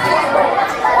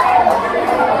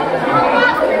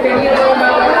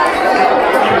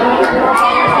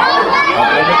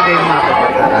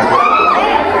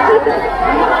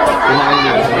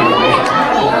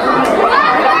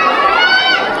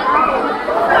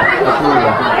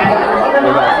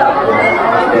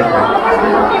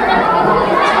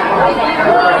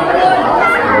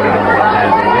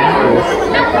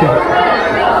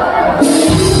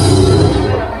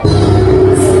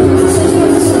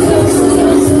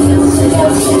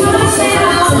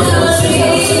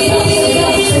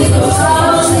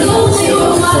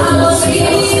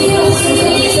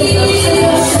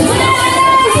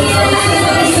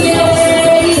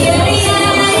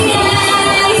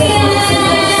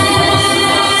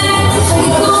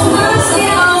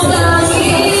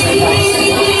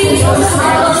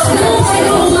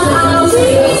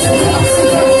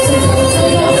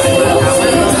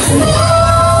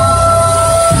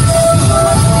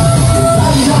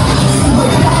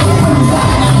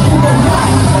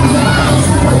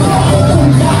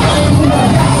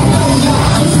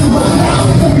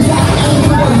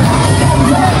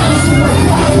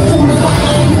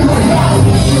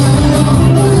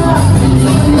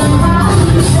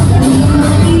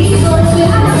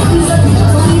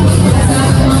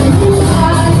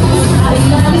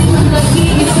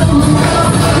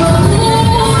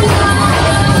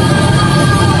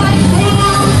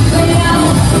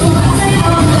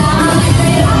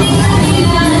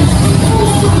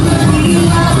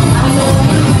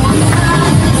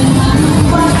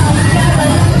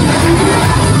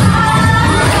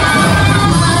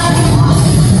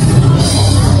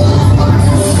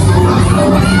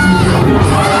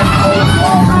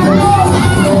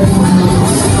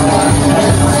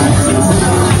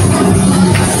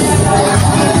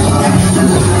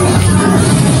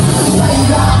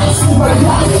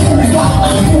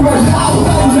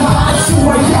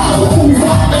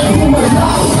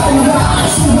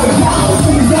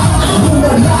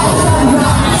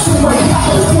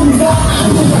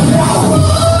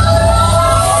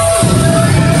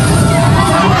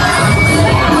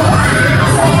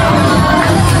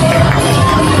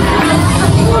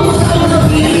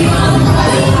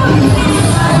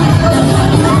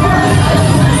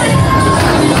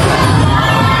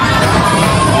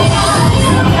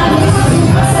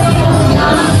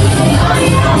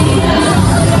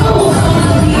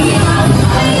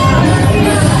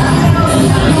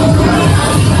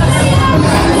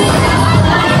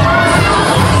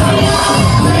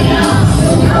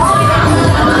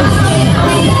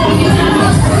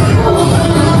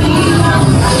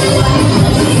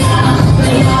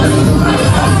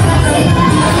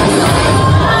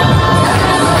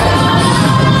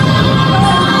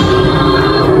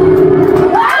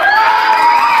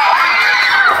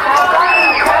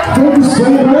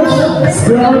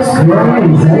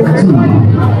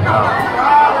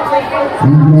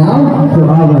 And now, for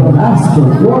our last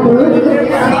performer,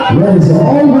 let us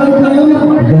all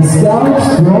welcome the Scouts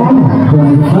from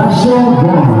Bonifacio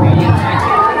Bond.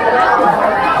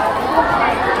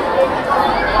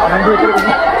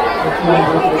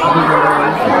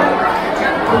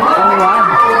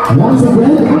 Once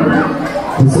again,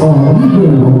 let's all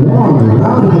give a warm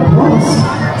round of applause.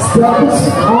 Scouts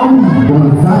from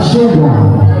Bonifacio Bond.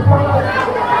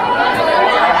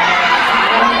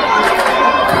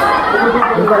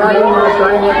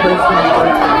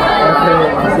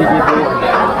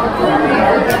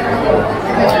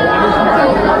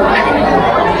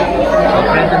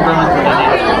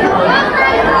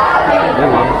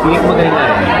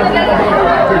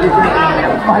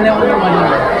 Mahal mo naman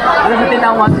yun. Alam mo,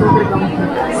 tinawag 1, 2, 3 kami.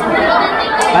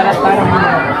 Para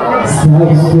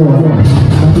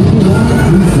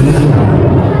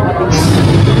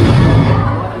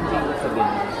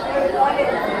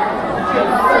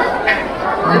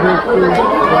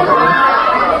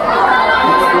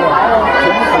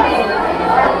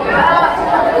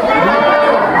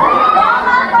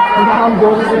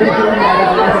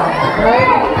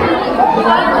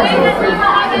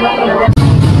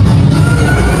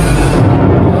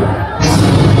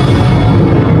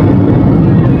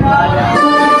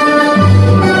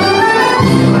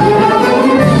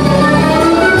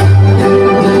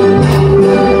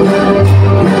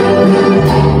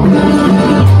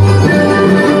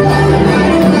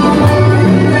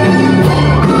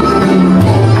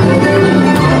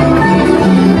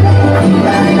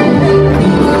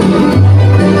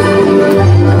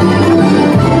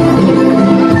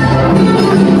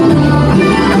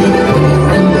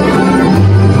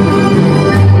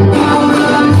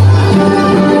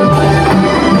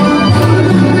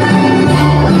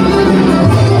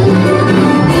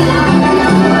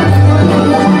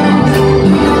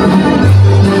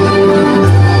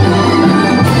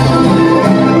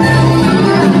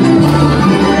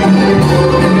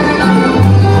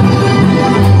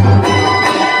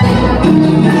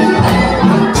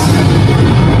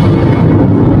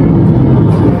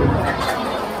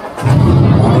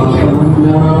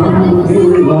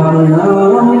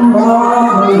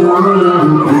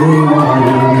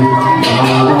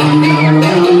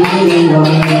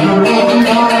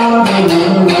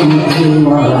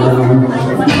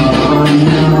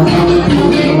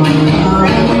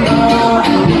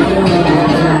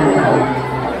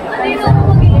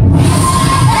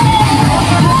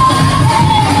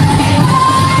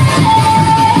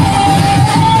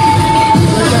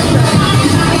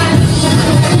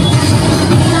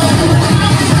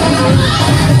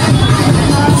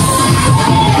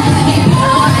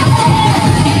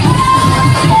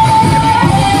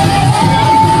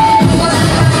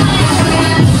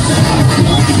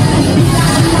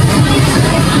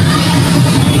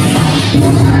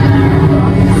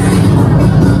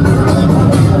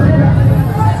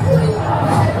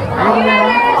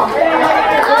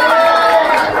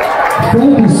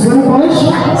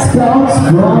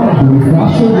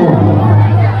refresh your body.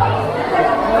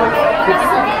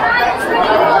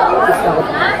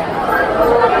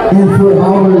 And for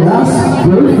our last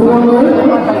performer,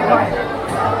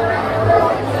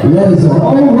 let us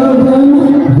all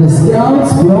welcome the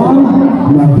Scouts from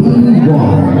Mabini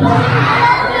Bond.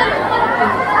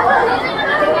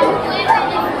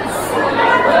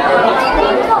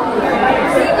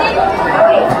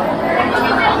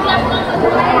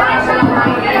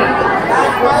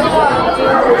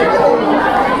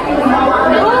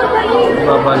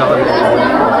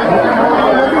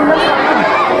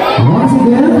 Once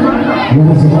again,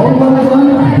 let us all welcome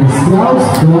the Scouts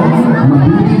from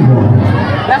Mabini Bond.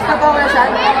 Last na po kayo siya.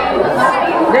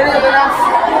 Dito ito last.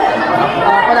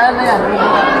 Pala na yan.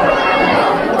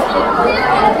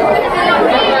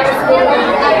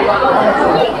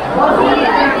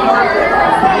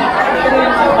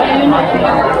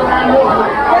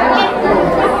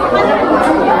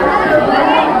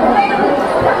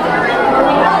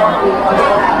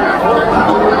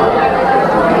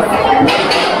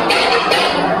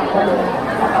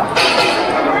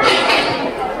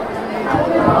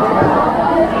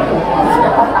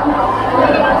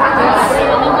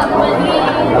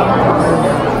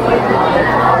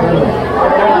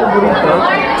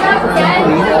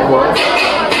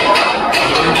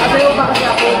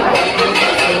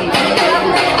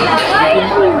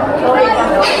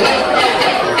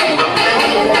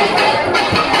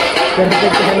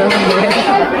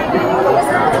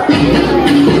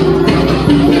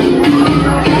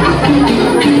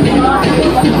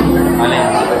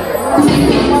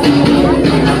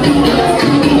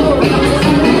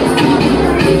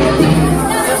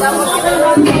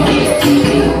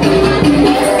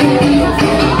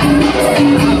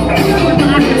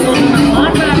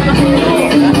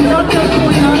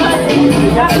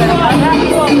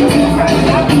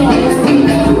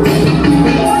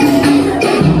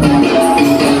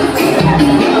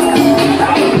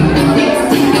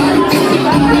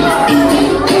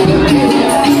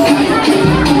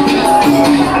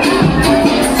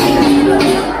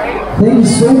 Thank you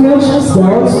so much,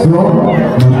 Scouts from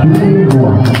Mabini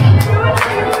Bond.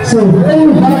 So, there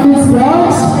you have it,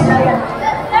 Scouts.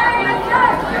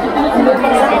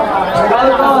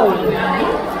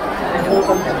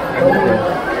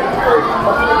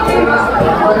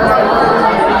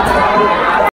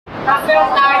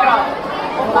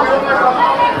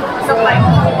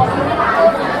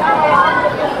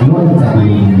 One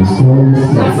time, the stories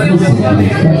that featured the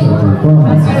special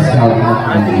performance of Scout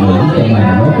and the elite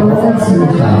and local and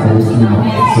CNHS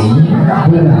singing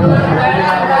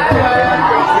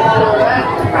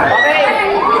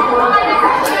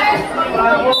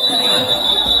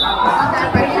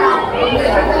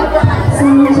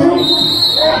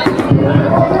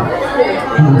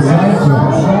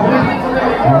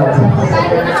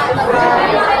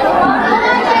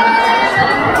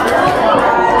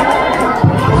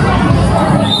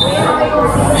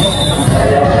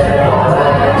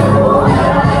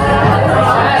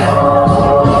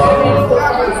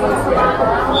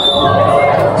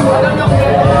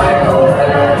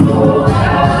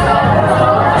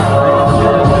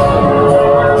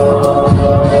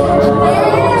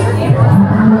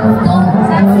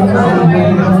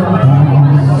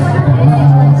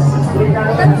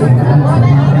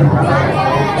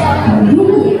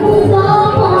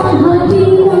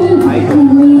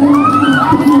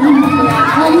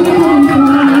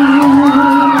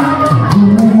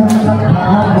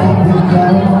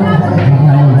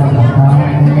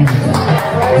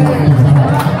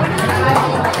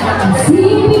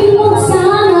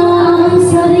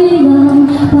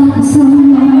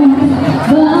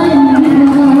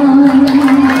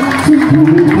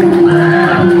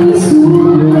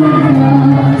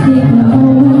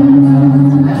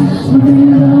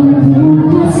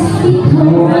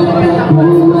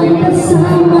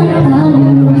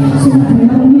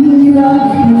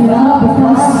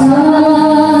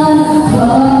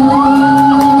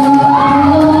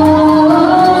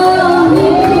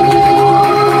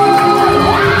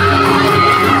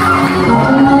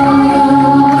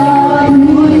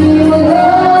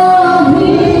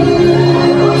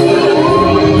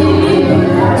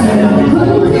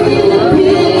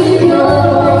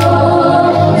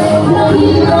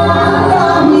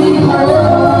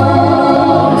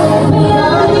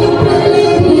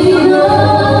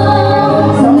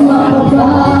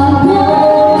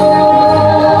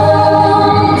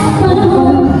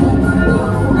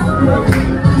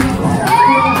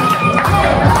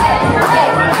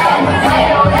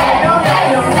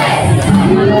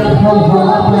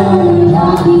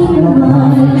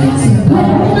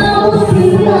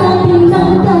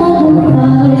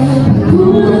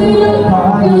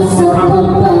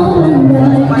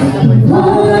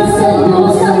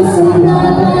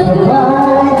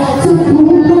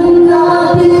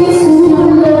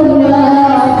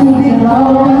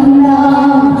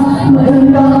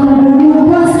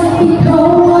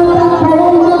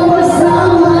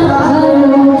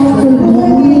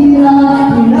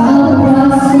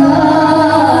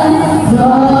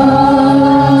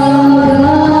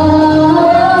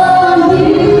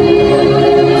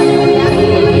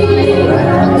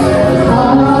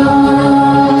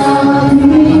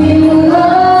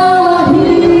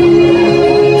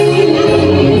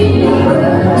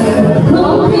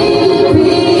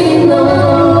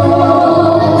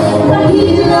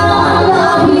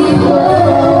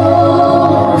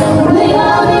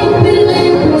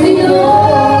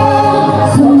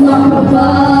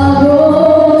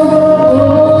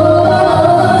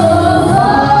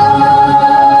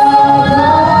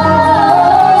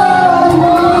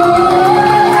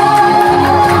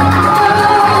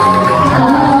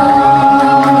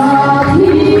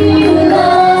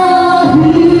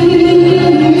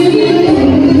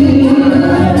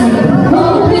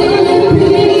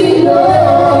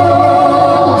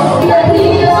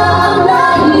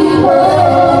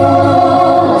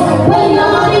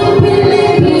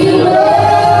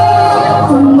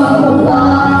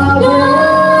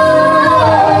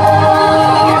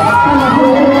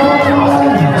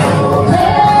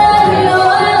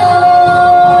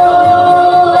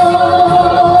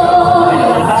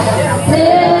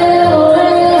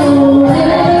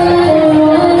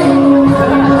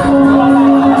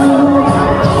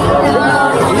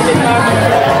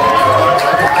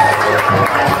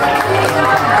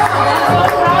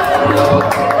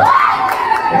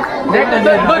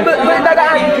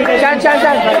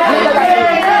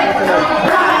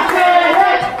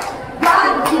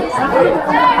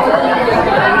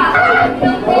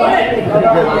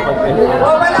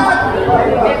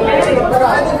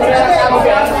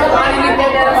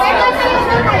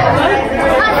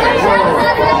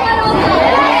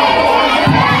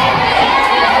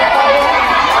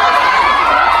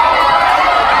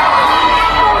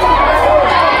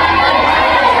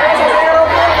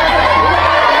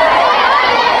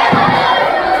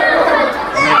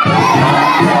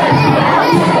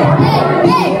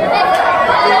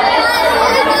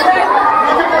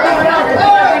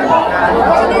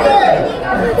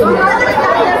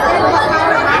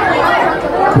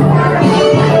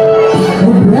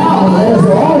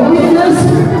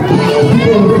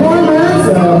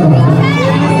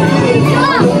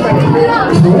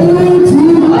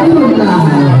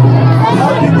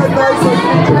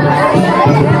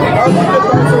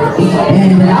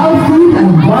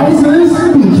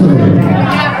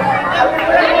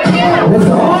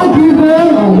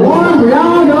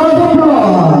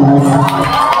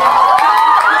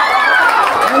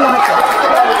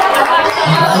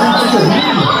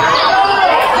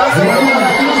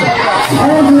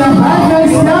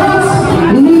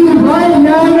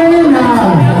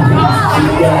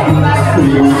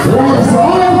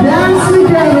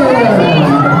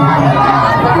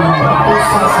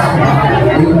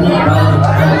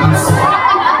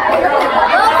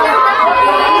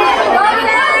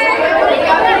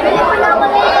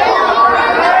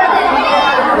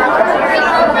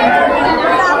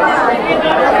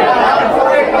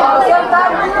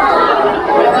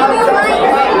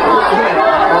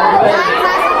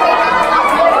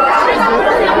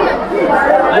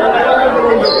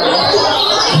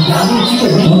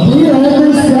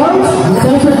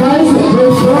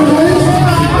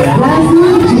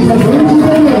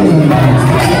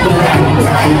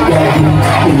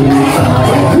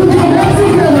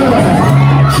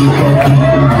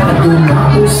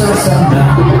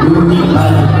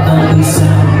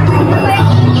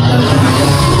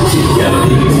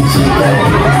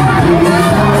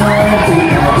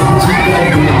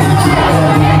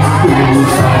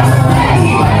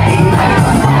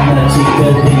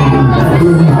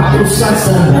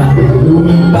umapusasa na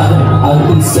lumipad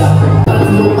ang isa.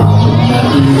 Tatlo ang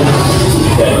natira.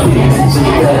 Chikating,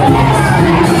 chikating,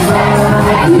 lumipad,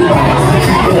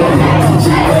 chikating,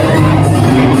 chikating,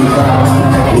 lumipad,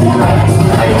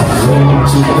 ayun,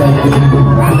 chikating,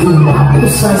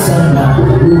 umapusasa na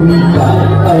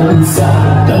lumipad ang isa.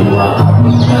 Dalawa ang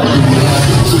natira.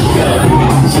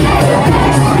 Chikating, chikating,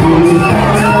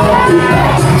 lumipad,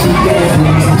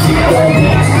 chikating,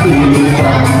 chikating,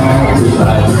 lumipad,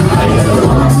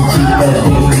 ayun,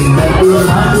 chikating,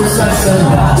 umapusasa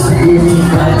na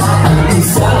lumipad ang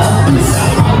isa. Isa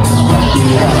ang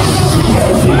natira.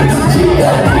 Chikating,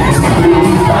 chikating,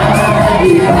 lumipad,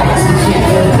 chikating,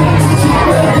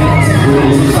 chikating,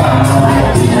 lumipad,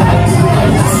 ay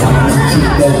isang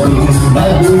chikating na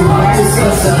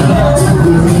umapusasa na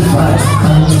lumipad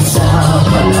ang isa.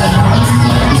 Wala nang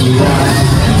natira.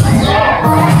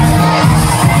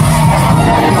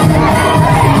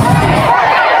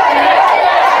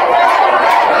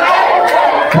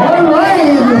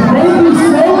 Alright, thank you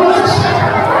so much.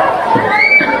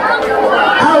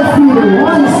 Outfield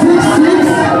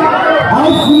 166,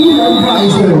 outfield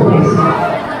advisors.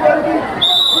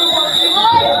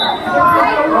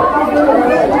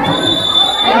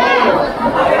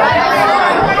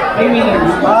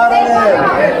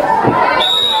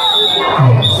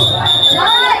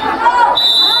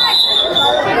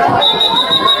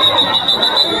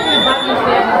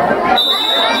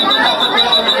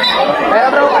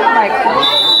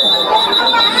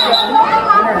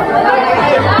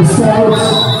 Scouts,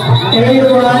 area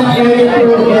 1, area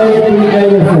 2, area 3,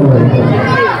 area 4.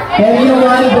 Area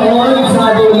 1 doon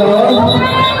sa dulo.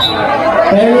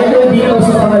 Area 2 dito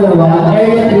sa pangalawa.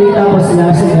 Area 3 tapos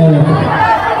last area 4.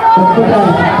 Pagpunta.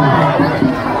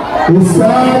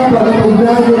 Isang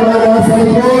pagkakagyan yung mga nasa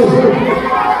likod.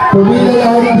 Pumila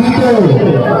lang dito.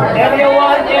 Area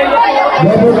 1, area 2.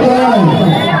 Double time.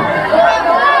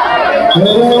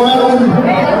 Area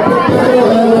 1.